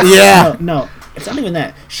 No, it's not even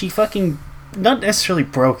that. She fucking not necessarily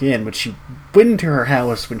broke in, but she went into her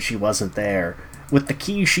house when she wasn't there with the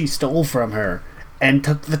key she stole from her, and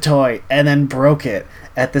took the toy and then broke it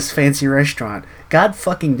at this fancy restaurant. God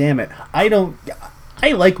fucking damn it. I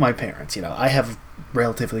like my parents, I have a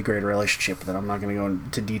relatively great relationship with them. I'm not going to go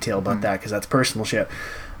into detail about that because that's personal shit.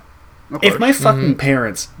 If my fucking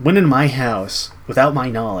parents went in my house without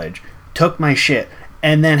my knowledge, took my shit,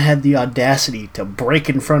 and then had the audacity to break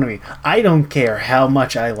in front of me, I don't care how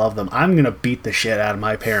much I love them. I'm going to beat the shit out of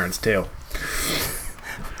my parents too.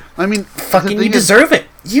 I mean, fucking, you deserve it.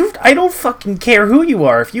 I don't fucking care who you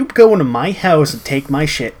are. If you go into my house and take my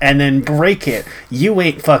shit and then break it, you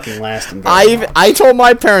ain't fucking lasting very long. I told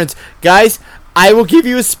my parents, guys, I will give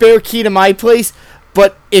you a spare key to my place,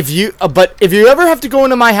 but if you ever have to go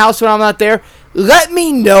into my house when I'm not there, let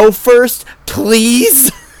me know first,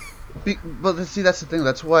 please. But see, that's the thing.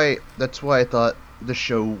 That's why I thought the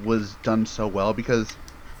show was done so well, because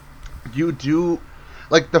you do,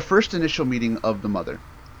 like, the first initial meeting of the mother.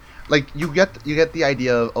 Like, you get the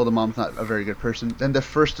idea of, oh, the mom's not a very good person. Then the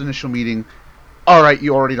first initial meeting, all right,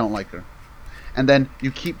 you already don't like her. And then you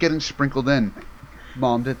keep getting sprinkled in.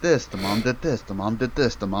 Mom did this, the mom did this, the mom did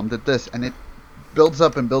this, the mom did this. And it builds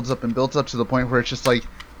up and builds up and builds up to the point where it's just like,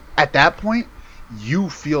 at that point, you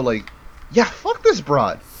feel like, yeah, fuck this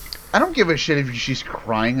broad. I don't give a shit if she's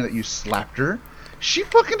crying that you slapped her. She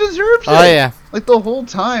fucking deserves it. Oh, yeah. Like, the whole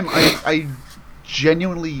time, I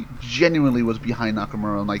genuinely was behind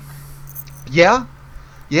Nakamura. I'm like, yeah,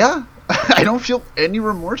 I don't feel any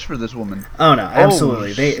remorse for this woman. Oh no,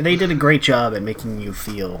 absolutely. They did a great job at making you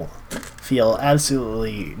feel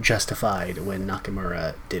absolutely justified when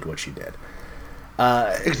Nakamura did what she did.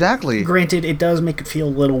 Exactly. Granted, it does make it feel a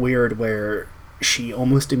little weird where she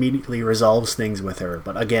almost immediately resolves things with her,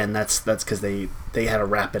 but again, that's because they had to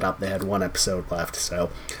wrap it up. They had one episode left, so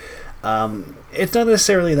it's not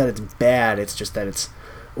necessarily that it's bad. It's just that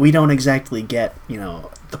we don't exactly get,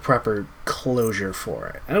 the proper closure for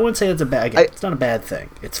it. And I wouldn't say it's a bad. Again, it's not a bad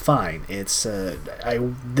thing. It's fine. It's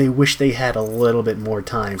they wish they had a little bit more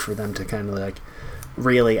time for them to kind of like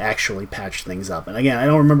really actually patch things up. And again, I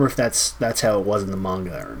don't remember if that's how it was in the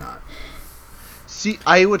manga or not. See,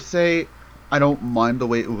 I would say I don't mind the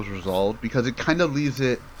way it was resolved, because it kind of leaves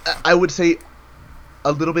it, I would say,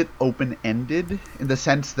 a little bit open-ended, in the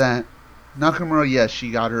sense that Nakamura, yes,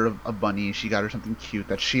 she got her a bunny, she got her something cute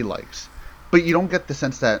that she likes, but you don't get the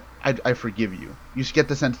sense that I forgive you. You just get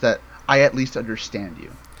the sense that I at least understand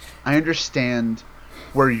you. I understand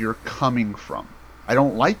where you're coming from. I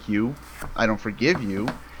don't like you. I don't forgive you.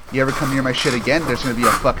 You ever come near my shit again, there's going to be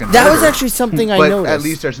a fucking murder. That was actually something I noticed. But at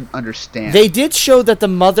least there's an understanding. They did show that the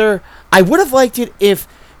mother... I would have liked it if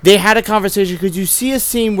they had a conversation, because you see a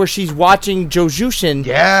scene where she's watching Jojushin.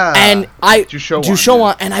 Yeah. And Jushowan,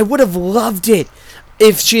 yeah. And I would have loved it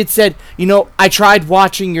if she had said, I tried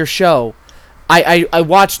watching your show. I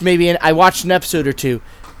watched I watched an episode or two.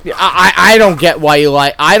 I don't get why you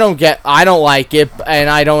like... I don't like it, and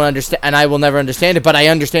I don't understand, and I will never understand it, but I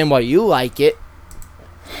understand why you like it.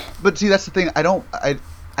 But see, that's the thing. I don't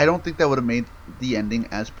think that would have made the ending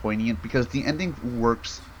as poignant, because the ending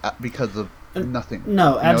works because of nothing.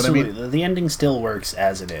 No, absolutely. What I mean? The ending still works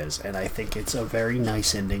as it is, and I think it's a very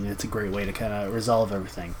nice ending. It's a great way to kind of resolve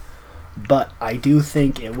everything. But I do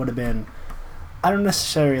think it would have been, I don't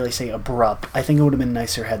necessarily say abrupt. I think it would have been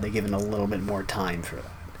nicer had they given a little bit more time for that.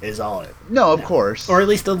 Is all it. No, of course. Or at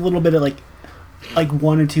least a little bit of like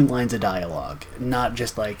one or two lines of dialogue, not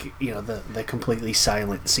just like the completely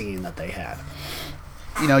silent scene that they had.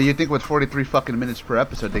 You'd think with 43 fucking minutes per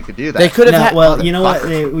episode they could do that. They could have had... Well, you know what?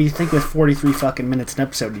 You think with 43 fucking minutes an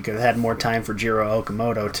episode, you could have had more time for Jiro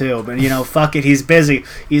Okamoto too. But fuck it, he's busy.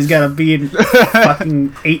 He's got to be in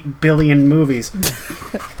fucking 8 billion movies.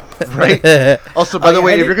 Right? Also, by the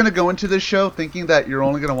way, if you're going to go into this show thinking that you're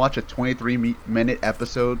only going to watch a 23-minute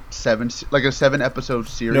episode, a 7-episode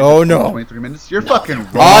series, no, 23 minutes, you're fucking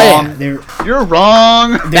wrong. Oh, yeah. You're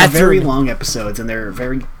wrong. They're very long episodes, and at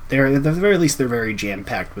the very least, they're very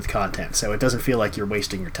jam-packed with content, so it doesn't feel like you're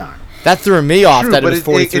wasting your time. That threw me off. True, that it was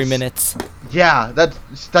 43 minutes. Yeah,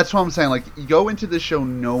 that's what I'm saying. Like, you go into this show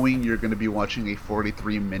knowing you're going to be watching a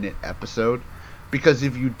 43-minute episode, because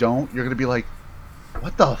if you don't, you're going to be like,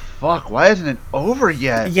 what the fuck? Why isn't it over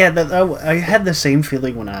yet? Yeah, I had the same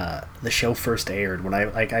feeling when the show first aired. When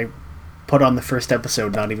I put on the first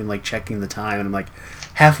episode, not even like checking the time, and I'm like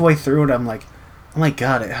halfway through it, I'm like, oh my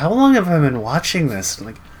god, how long have I been watching this? I'm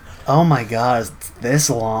like, oh my god, it's this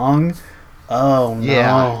long? Oh no.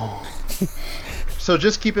 Yeah. So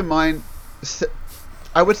just keep in mind,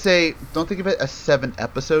 I would say don't think of it as 7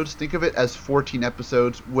 episodes. Think of it as 14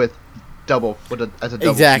 episodes as a double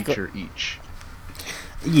feature each.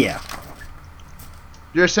 Yeah.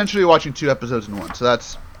 You're essentially watching 2 episodes in one, so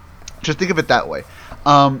that's... Just think of it that way.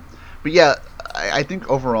 But yeah, I think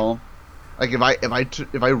overall, like, if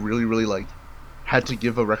I really, really, like, had to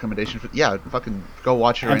give a recommendation for... Yeah, fucking go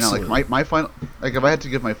watch it right now. Like, my final... Like, if I had to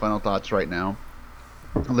give my final thoughts right now,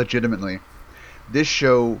 legitimately, this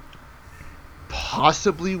show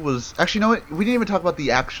possibly was... Actually, you know what? We didn't even talk about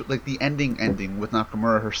the actual... Like, the ending with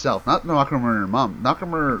Nakamura herself. Not Nakamura and her mom.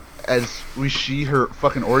 Nakamura, as we see her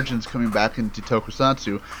fucking origins coming back into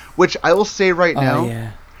Tokusatsu, which I will say right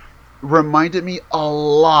now, reminded me a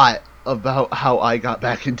lot about how I got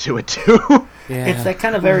back into it too. Yeah. It's that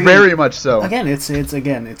kind of very Much so. Again, it's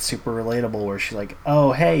super relatable. Where she's like,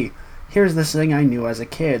 "Oh, hey, here's this thing I knew as a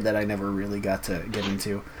kid that I never really got to get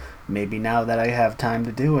into. Maybe now that I have time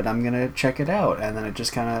to do it, I'm gonna check it out." And then it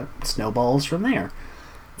just kind of snowballs from there.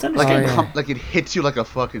 It's Like understandable. like it hits you like a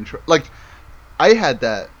fucking like I had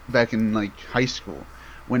that back in like high school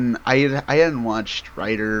when I hadn't watched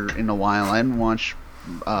Rider in a while. I hadn't watched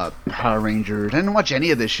Power Rangers. I didn't watch any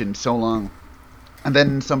of this shit in so long. And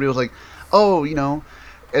then somebody was like, "Oh, you know,"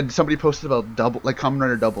 and somebody posted about Double, like Kamen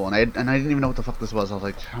Rider Double, and I didn't even know what the fuck this was. I was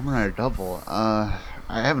like, Kamen Rider Double. I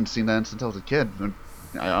haven't seen that since I was a kid.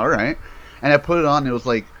 All right, and I put it on. It was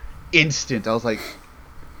like instant. I was like,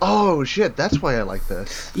 "Oh shit, that's why I like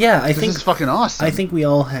this. Yeah, I This think is fucking awesome." I think we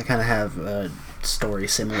all kind of have a story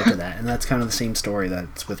similar to that, and that's kind of the same story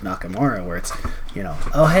that's with Nakamura, where it's, you know,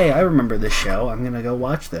 oh hey, I remember this show, I'm gonna go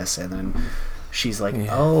watch this, and then she's like,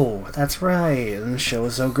 oh, that's right, and the show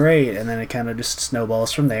is so great, and then it kind of just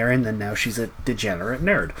snowballs from there, and then now she's a degenerate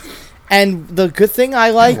nerd. And the good thing I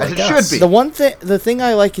like, As it should be. the thing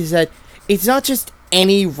I like is that it's not just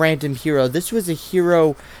any random hero. This was a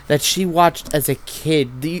hero that she watched as a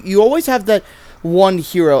kid. You always have that one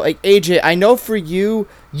hero. Like AJ, I know for you,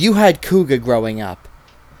 you had Kuga growing up.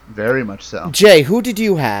 Very much so. Jay, who did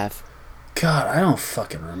you have? God, I don't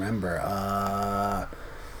fucking remember.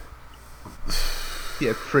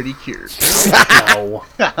 Yeah, pretty cured. No.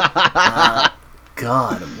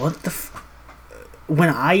 God, what the when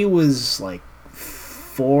I was like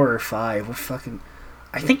 4 or 5, what fucking,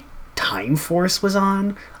 I think Time Force was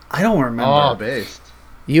on. I don't remember. Oh, based.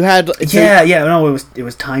 You had No, it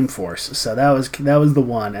was Time Force. So that was the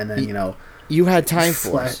one, and then, you know, you had Time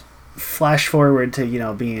Force. Flash forward to, you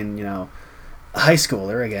know, being, you know, a high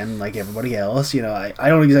schooler again, like everybody else. You know, I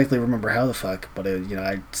don't exactly remember how the fuck, but you know,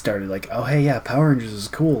 I started like, oh hey, yeah, Power Rangers is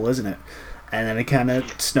cool, isn't it? And then it kind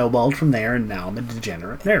of snowballed from there, and now I'm a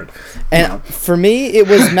degenerate nerd. And for me, it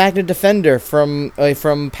was Magna Defender from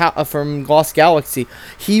Lost Galaxy.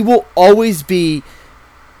 He will always be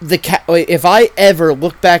the if I ever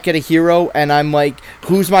look back at a hero and I'm like,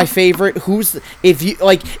 who's my favorite? If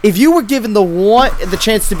you were given the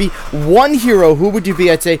chance to be one hero, who would you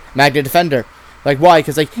be? I'd say Magna Defender. Like, why?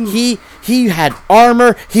 Because like he had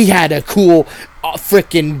armor, he had a cool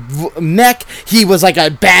freaking mech, he was like a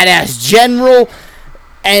badass general,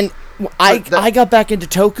 and I got back into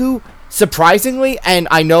Toku surprisingly, and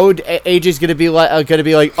I know AJ's gonna be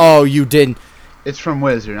like, oh, you didn't. It's from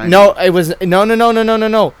Wizard. It was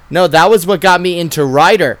no. No, that was what got me into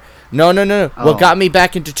Rider. No. Oh. What got me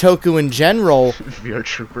back into Toku in general? VR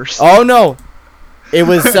Troopers. Oh no, it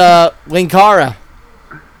was Linkara.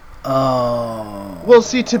 Oh. Well,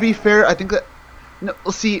 see, to be fair, I think that... No,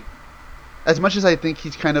 well, see, as much as I think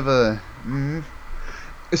he's kind of a...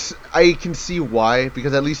 I can see why,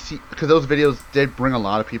 because at least because those videos did bring a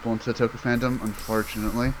lot of people into the Toku fandom,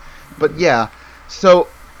 unfortunately. But yeah, so...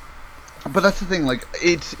 But that's the thing, like,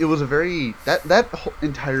 it was a very... That whole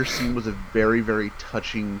entire scene was a very, very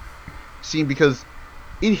touching scene, because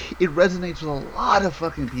it resonates with a lot of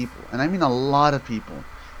fucking people. And I mean a lot of people.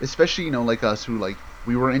 Especially, you know, like us, who, like,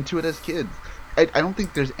 we were into it as kids. I don't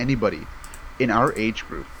think there's anybody in our age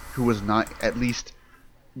group who was not at least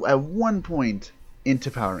at one point into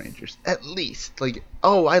Power Rangers. At least. Like,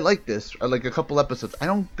 oh, I like this. Or like a couple episodes. I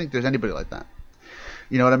don't think there's anybody like that.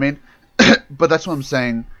 You know what I mean? But that's what I'm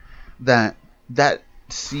saying. That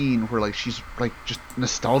scene where, like, she's, like, just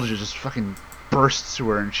nostalgia just fucking bursts to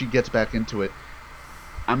her and she gets back into it.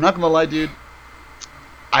 I'm not gonna lie, dude.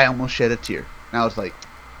 I almost shed a tear. Now it's like,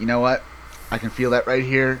 you know what? I can feel that right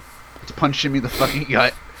here. It's punching me in the fucking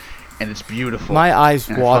gut, and it's beautiful. My eyes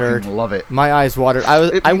and watered. I fucking love it. My eyes watered.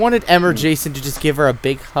 I wanted Emma Jason to just give her a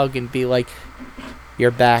big hug and be like, "You're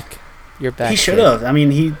back. You're back." He should have. I mean,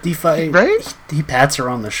 he Right? He pats her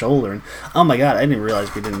on the shoulder, and oh my god, I didn't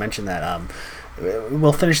realize we didn't mention that.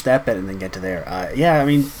 We'll finish that bit and then get to there. Yeah, I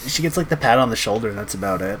mean, she gets like the pat on the shoulder, and that's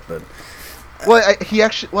about it. But Well, I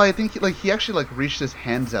think he actually reached his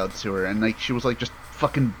hands out to her, and like she was like just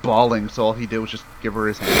fucking bawling. So all he did was just give her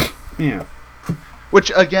his hand. yeah.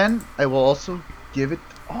 Which again, I will also give it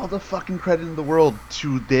all the fucking credit in the world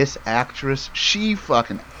to this actress. She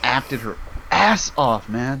fucking acted her ass off,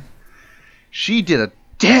 man. She did a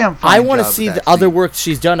damn fine I want to job see with the that other scene. work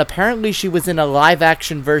she's done. Apparently, she was in a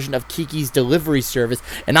live-action version of Kiki's Delivery Service,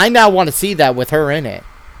 and I now want to see that with her in it.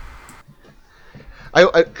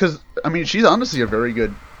 Because I mean, she's honestly a very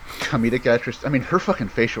good comedic actress. I mean, her fucking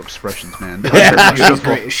facial expressions, man. Yeah. They're She's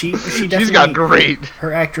beautiful. great. She definitely, She's got great.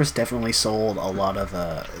 Her actress definitely sold a lot of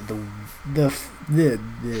the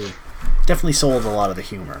definitely sold a lot of the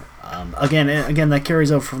humor. Again, that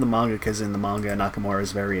carries over from the manga, because in the manga, Nakamura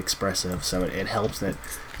is very expressive, so it helps that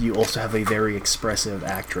you also have a very expressive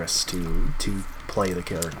actress to play the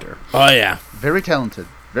character. Oh yeah. Very talented.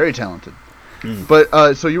 Very talented.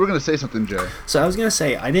 But so you were gonna say something, Jay? So I was gonna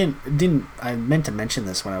say, I meant to mention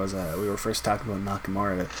this when I was we were first talking about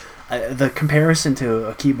Nakamura. The comparison to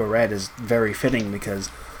Akiba Red is very fitting, because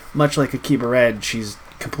much like Akiba Red, she's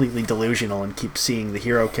completely delusional and keeps seeing the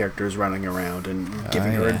hero characters running around and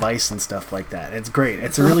giving her advice and stuff like that. It's great.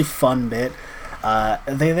 It's a really fun bit.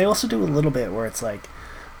 They also do a little bit where it's like,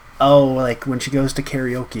 like when she goes to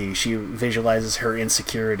karaoke, she visualizes her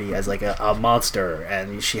insecurity as like a monster,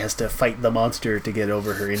 and she has to fight the monster to get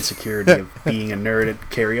over her insecurity of being a nerd at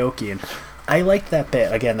karaoke. And I liked that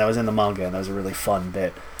bit. Again, that was in the manga, and that was a really fun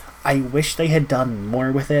bit. I wish they had done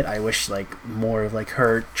more with it. I wish more of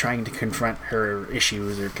her trying to confront her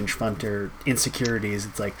issues or confront her insecurities.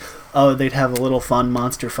 It's like, they'd have a little fun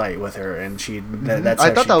monster fight with her, and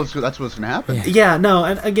I thought that's what's gonna happen. Yeah, no,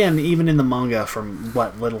 and again, even in the manga, from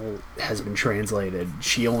what little has been translated,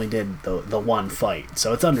 she only did the one fight,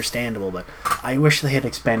 so it's understandable. But I wish they had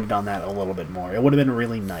expanded on that a little bit more. It would have been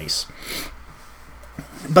really nice.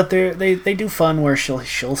 But they do fun where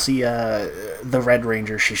she'll see the Red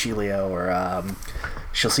Ranger Shishilio, or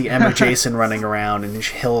she'll see Emma Jason running around,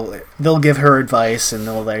 and they'll give her advice, and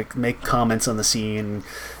they'll make comments on the scene.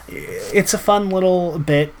 It's a fun little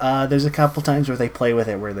bit. There's a couple times where they play with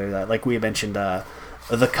it, where they're like we mentioned, the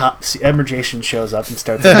cop Emma Jason shows up and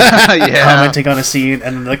starts commenting on a scene,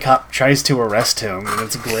 and then the cop tries to arrest him, and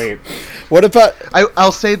it's great. What about?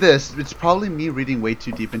 I'll say this: it's probably me reading way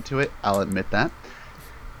too deep into it. I'll admit that.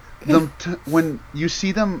 When you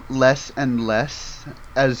see them less and less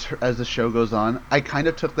as the show goes on, I kind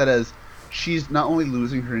of took that as she's not only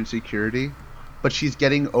losing her insecurity, but she's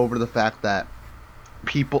getting over the fact that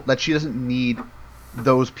she doesn't need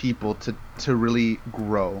those people to really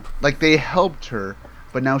grow. Like, they helped her,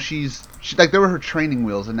 but now she's like, they were her training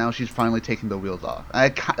wheels, and now she's finally taking the wheels off.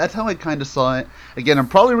 That's how I kind of saw it. Again, I'm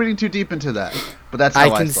probably reading too deep into that, but that's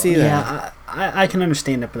how I can saw see it. that. Yeah, I can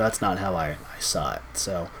understand it, but that's not how I saw it.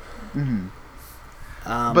 So.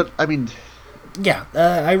 But I mean, yeah,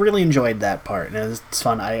 I really enjoyed that part, and it's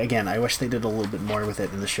fun. I wish they did a little bit more with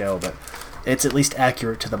it in the show, but it's at least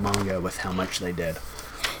accurate to the manga with how much they did.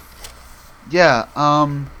 Yeah. I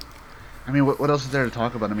mean, what else is there to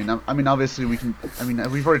talk about? I mean, obviously we can. I mean,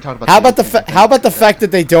 we've already talked about. How about the fact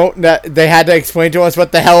that they had to explain to us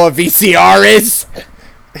what the hell a VCR is?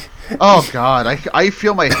 Oh God, I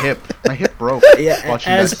feel my hip broke. Yeah,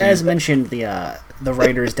 as mentioned, the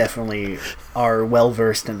writers definitely are well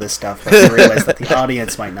versed in this stuff, but they realize that the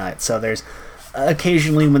audience might not. So there's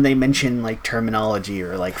occasionally when they mention terminology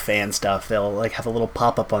or fan stuff, they'll have a little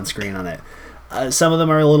pop up on screen on it. Some of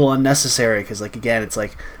them are a little unnecessary because again, it's a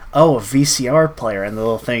VCR player, and the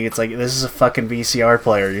little thing, it's this is a fucking VCR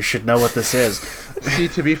player. You should know what this is. See,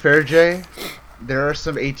 to be fair, Jay, there are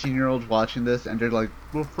some 18-year-olds watching this, and they're like,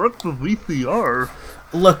 "Well, fuck the VCR."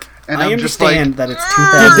 Look, and I understand that it's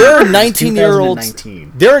 2000. Dude, there are 19-year-olds.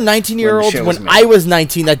 There are 19-year-olds when I was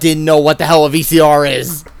 19 that didn't know what the hell a VCR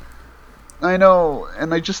is. I know,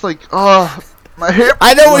 and I just my hip.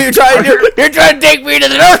 I know what you're trying to do. You're trying to take me to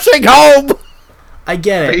the nursing home. I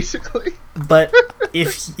get it, basically. But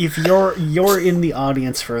if you're in the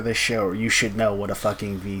audience for this show, you should know what a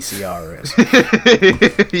fucking VCR is.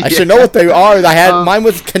 Yeah. I should know what they are. Mine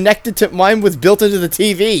was built into the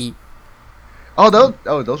TV.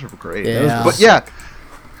 Those were great. Yeah. But yeah,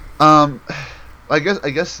 I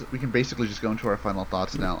guess we can basically just go into our final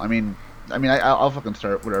thoughts now. I'll fucking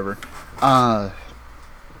start, whatever. Like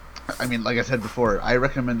I said before, I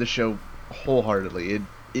recommend the show wholeheartedly.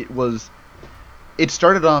 It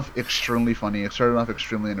started off extremely funny. It started off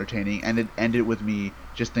extremely entertaining, and it ended with me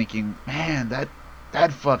just thinking, man,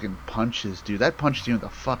 that fucking punches, dude. That punched you in the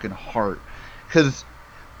fucking heart, because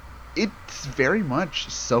it's very much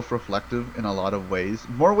self-reflective in a lot of ways.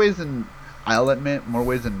 More ways than I'll admit, more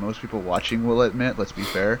ways than most people watching will admit, let's be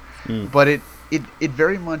fair. But it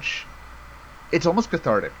very much, it's almost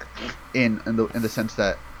cathartic in the sense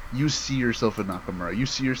that you see yourself in Nakamura, you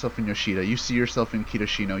see yourself in Yoshida, you see yourself in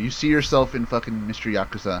Kitashino, you see yourself in fucking Mr.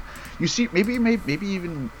 Yakuza. You see, maybe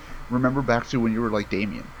even remember back to when you were like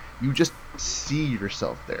Damien. You just see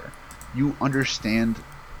yourself there. You understand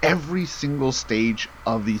every single stage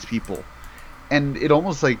of these people, and it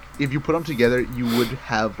almost if you put them together, you would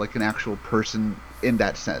have an actual person in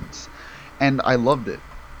that sense. And I loved it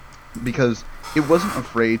because it wasn't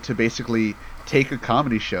afraid to basically take a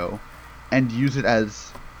comedy show and use it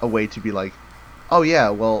as a way to be oh yeah,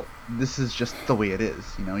 well, this is just the way it is.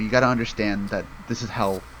 You got to understand that this is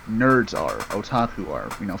how nerds are, otaku are,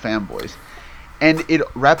 fanboys. And it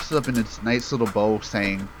wraps it up in its nice little bow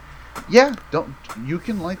saying, yeah, you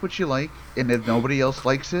can like what you like, and if nobody else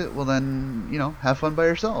likes it, well then, have fun by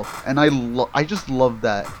yourself. And I just love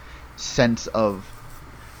that sense of,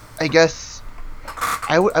 I guess,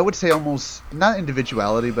 I would say almost, not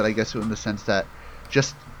individuality, but I guess in the sense that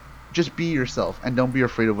just be yourself, and don't be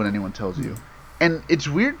afraid of what anyone tells you. And it's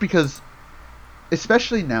weird because,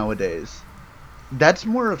 especially nowadays, that's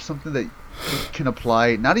more of something that can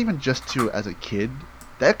apply not even just to as a kid,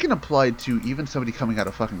 that can apply to even somebody coming out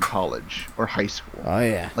of fucking college or high school. Oh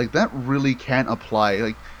yeah. Like that really can apply.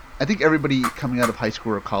 Like I think everybody coming out of high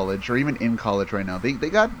school or college or even in college right now,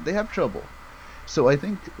 they have trouble. So I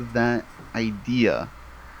think that idea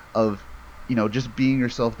of, just being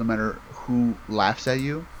yourself no matter who laughs at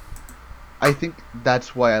you, I think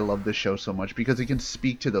that's why I love this show so much, because it can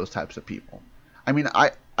speak to those types of people. I mean,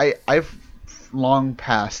 I've long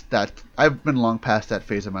past that. I've been long past that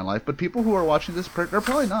phase of my life, but people who are watching this are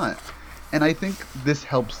probably not. And I think this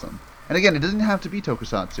helps them. And again, it doesn't have to be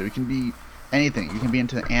tokusatsu. It can be anything. You can be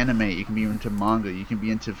into anime. You can be into manga. You can be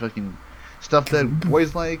into fucking stuff that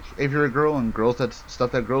boys like if you're a girl, and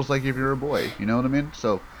stuff that girls like if you're a boy. You know what I mean?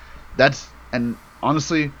 So that's, and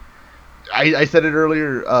honestly, I said it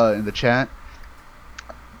earlier in the chat.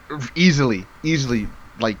 Easily,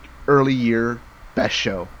 like early year best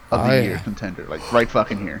show of the year contender, like right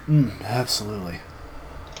fucking here. Absolutely.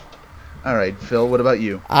 All right, Phil, what about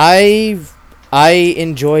you? I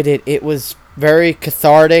enjoyed it. It was very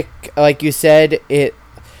cathartic, like you said. It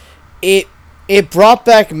brought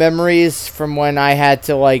back memories from when I had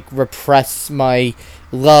to like repress my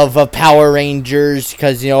love of Power Rangers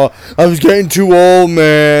because I was getting too old,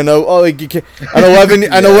 man. An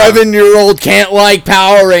 11-year-old can't like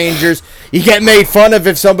Power Rangers. You get made fun of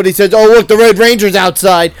if somebody says, "Oh, look, the Red Ranger's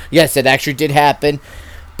outside." Yes, it actually did happen,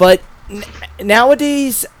 but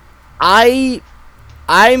nowadays, I'm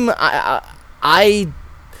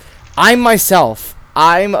myself.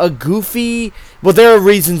 I'm a goofy. Well, there are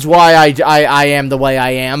reasons why I am the way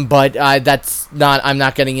I am, but I'm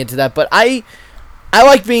not getting into that. But I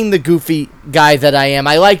like being the goofy guy that I am.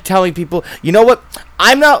 I like telling people, you know what?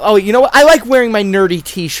 I like wearing my nerdy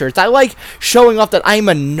t-shirts. I like showing off that I'm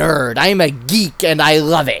a nerd. I'm a geek, and I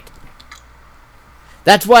love it.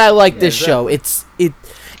 That's why I like this show. It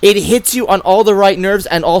hits you on all the right nerves,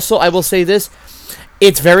 and also, I will say this,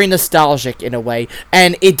 it's very nostalgic in a way,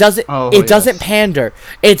 and it doesn't pander.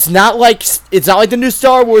 It's not like the new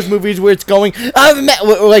Star Wars movies where it's going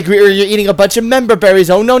like you're eating a bunch of member berries.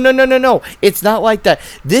 Oh no! It's not like that.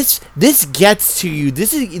 This gets to you.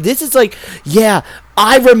 This is like, yeah,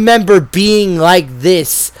 I remember being like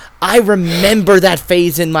this. I remember that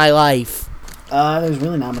phase in my life. There's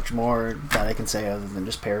really not much more that I can say other than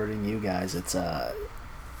just parroting you guys. It's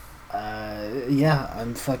yeah,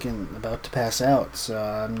 I'm fucking about to pass out, so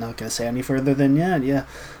I'm not gonna say any further than yeah.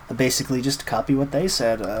 Basically, just copy what they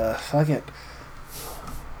said. Fuck it.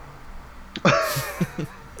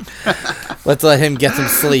 Let's let him get some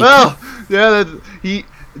sleep. Well, yeah, he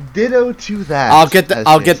ditto to that. I'll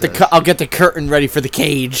get the curtain ready for the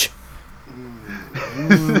cage.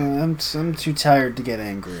 I'm too tired to get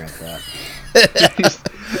angry at that.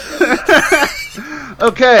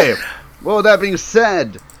 Okay. Well, with that being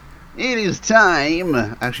said, it is time.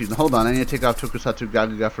 Actually, hold on. I need to take off Tokusatsu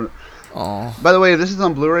Gagaga for. Oh. By the way, if this is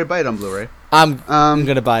on Blu-ray, buy it on Blu-ray. I'm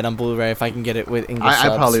gonna buy it on Bluray if I can get it with English subs.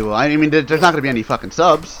 I probably will. I mean, there's not gonna be any fucking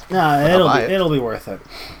subs. No, it'll be worth it.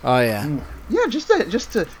 Oh yeah. Yeah, just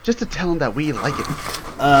to tell them that we like it.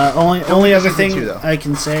 Only other thing I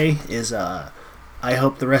can say is I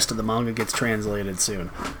hope the rest of the manga gets translated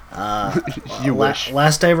soon. You wish.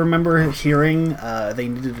 Last I remember hearing, they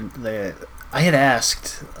needed I had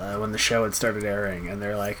asked when the show had started airing, and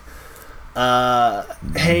they're like,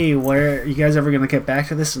 "Hey, where are you guys ever gonna get back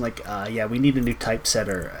to this?" And like, "Yeah, we need a new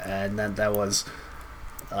typesetter," and then that was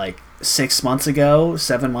like 7 months ago.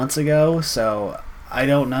 So I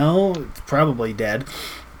don't know. It's probably dead.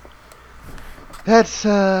 That's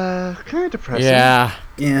kind of depressing. Yeah.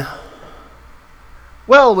 Yeah.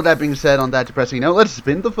 Well, with that being said, on that depressing note, let's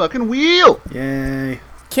spin the fucking wheel. Yay.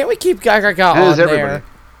 Can't we keep Gagaga on there?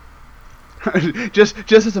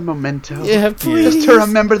 just as a memento. Yeah, please. Just to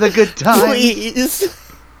remember the good times. Please.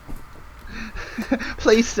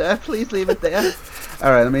 Please, sir. Please leave it there.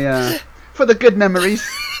 All right, let me for the good memories.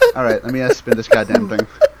 All right, let me spin this goddamn thing.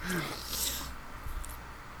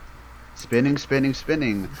 Spinning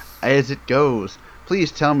as it goes.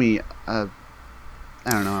 Please tell me. I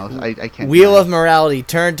don't know. I can't. Wheel of morality.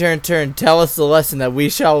 Turn. Tell us the lesson that we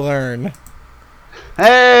shall learn.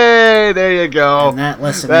 Hey, there you go. And that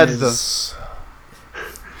lesson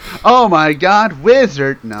Oh my God,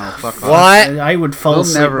 wizard! No, fuck off. What? I would fall We'll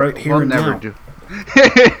asleep never, right here we'll and never now. do.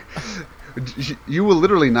 You will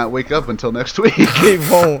literally not wake up until next week. He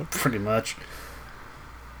won't. Pretty much.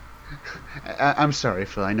 I'm sorry,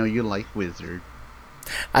 Phil. I know you like wizard.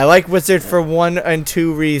 I like Wizard for 1 and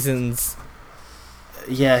 2 reasons.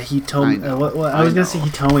 Yeah, he told I me. know, What, I I was gonna know. say he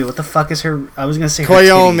told me. What the fuck is her? I was gonna say her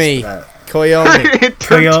Koyomi. titties, but Koyomi.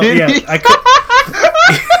 Koyomi. Yeah, I could.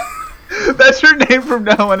 That's her name from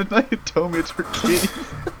now on. It's not you told me it's her kitty.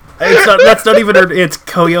 That's not even her. It's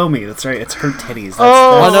Koyomi. That's right. It's her titties. That's,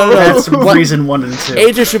 Oh, no. That's What? reason 1 and 2.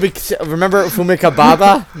 Asia should be. Remember Fumika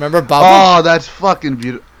Baba? Remember Baba? Oh, that's fucking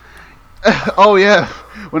beautiful. Oh yeah,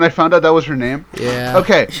 when I found out that was her name. Yeah.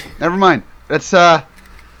 Okay, never mind. Let's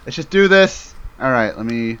just do this. All right, let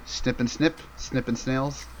me snip and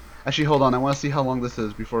snails. Actually, hold on. I want to see how long this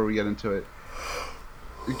is before we get into it.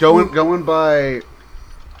 Going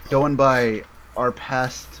by our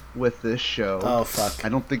past with this show. Oh fuck. I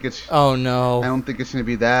don't think it's. Oh I no. don't think it's gonna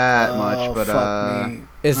be that much, but fuck me.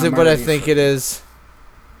 Is I'm it what I already think it is?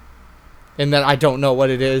 And then I don't know what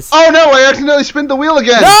it is. Oh no! I accidentally spun the wheel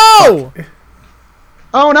again. No!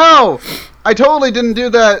 Oh no! I totally didn't do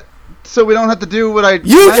that, so we don't have to do what I. You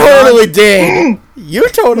planned on. totally did. You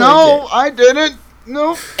totally No, I didn't.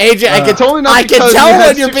 No. did. AJ, I can Totally not I can because tell you had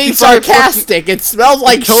when you're being 65 sarcastic. It smells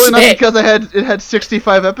like Totally not shit. because it had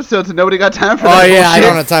 65 episodes and nobody got time for Oh that. yeah, I bullshit.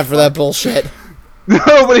 don't have time for that bullshit.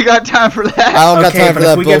 Nobody got time for that. I don't got Okay, time but for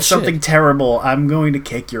that if we bullshit. get something terrible, I'm going to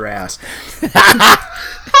kick your ass.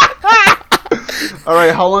 All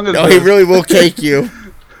right, how long is No, this? he really will cake you.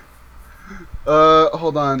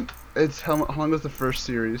 Hold on. It's how long is the first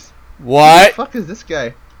series? Who the What? fuck is this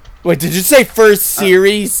guy? Wait, did you say first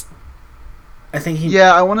series? I think he.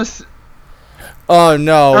 Yeah, I want to. Oh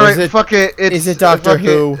no, All right, is it? fuck it. It's, is it Doctor fuck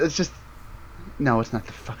Who? It's just. No, it's not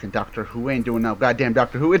the fucking Doctor Who. We ain't doing no goddamn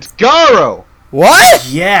Doctor Who. It's Garo. What?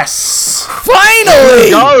 Yes.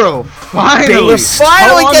 Finally! Garo. Finally. Finally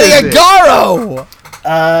How long getting a is it? Garo!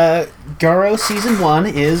 Garo season 1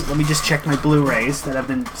 is. Let me just check my Blu-rays that have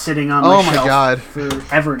been sitting on my Oh my shelf God.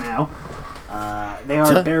 forever now. They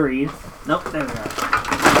are buried. Nope, there we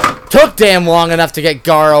are. Took damn long enough to get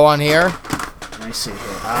Garo on here. Let me see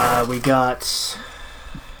here. We got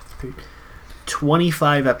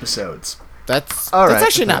 25 episodes. That's All right, that's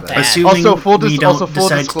actually that's not not bad. Assuming Also, full we don't also full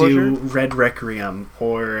decide disclosure. to do Red Requiem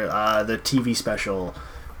or the TV special,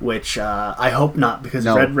 which I hope not, because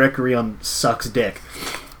No. Red Requiem sucks dick.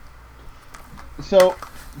 So,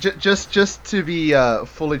 just to be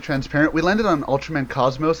fully transparent, we landed on Ultraman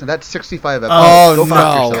Cosmos, and that's 65 episodes. Oh, Go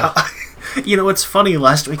fuck no. yourself. You know, it's funny,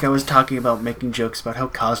 last week I was talking about making jokes about how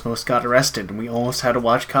Cosmos got arrested, and we almost had to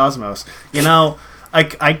watch Cosmos. You know, I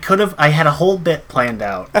had a whole bit planned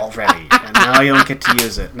out already, and now I don't get to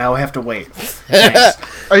use it. Now I have to wait.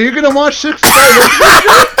 Thanks. Are you gonna watch 65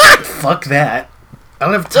 episodes? Fuck that. I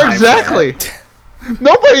don't have time Exactly. for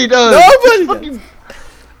Nobody does. Nobody Fucking-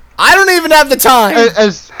 I don't even have the time.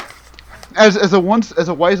 As a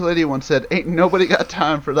wise lady once said, ain't nobody got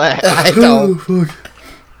time for that. I that. know. Fuck.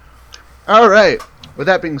 All right. With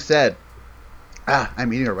that being said,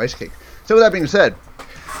 I'm eating a rice cake. So with that being said,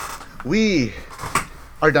 we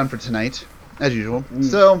are done for tonight, as usual.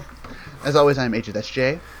 So, as always, I'm AJ. That's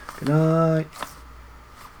Jay. Good night.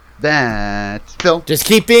 That's Phil. Just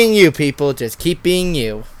keep being you, people. Just keep being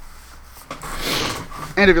you.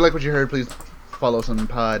 And if you like what you heard, please follow us on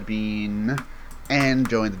Podbean and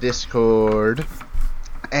join the Discord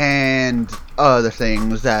and other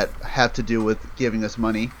things that have to do with giving us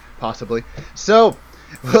money, possibly. So,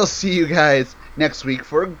 we'll see you guys next week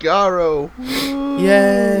for Garo.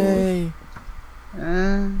 Yay.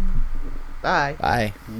 Bye. Bye.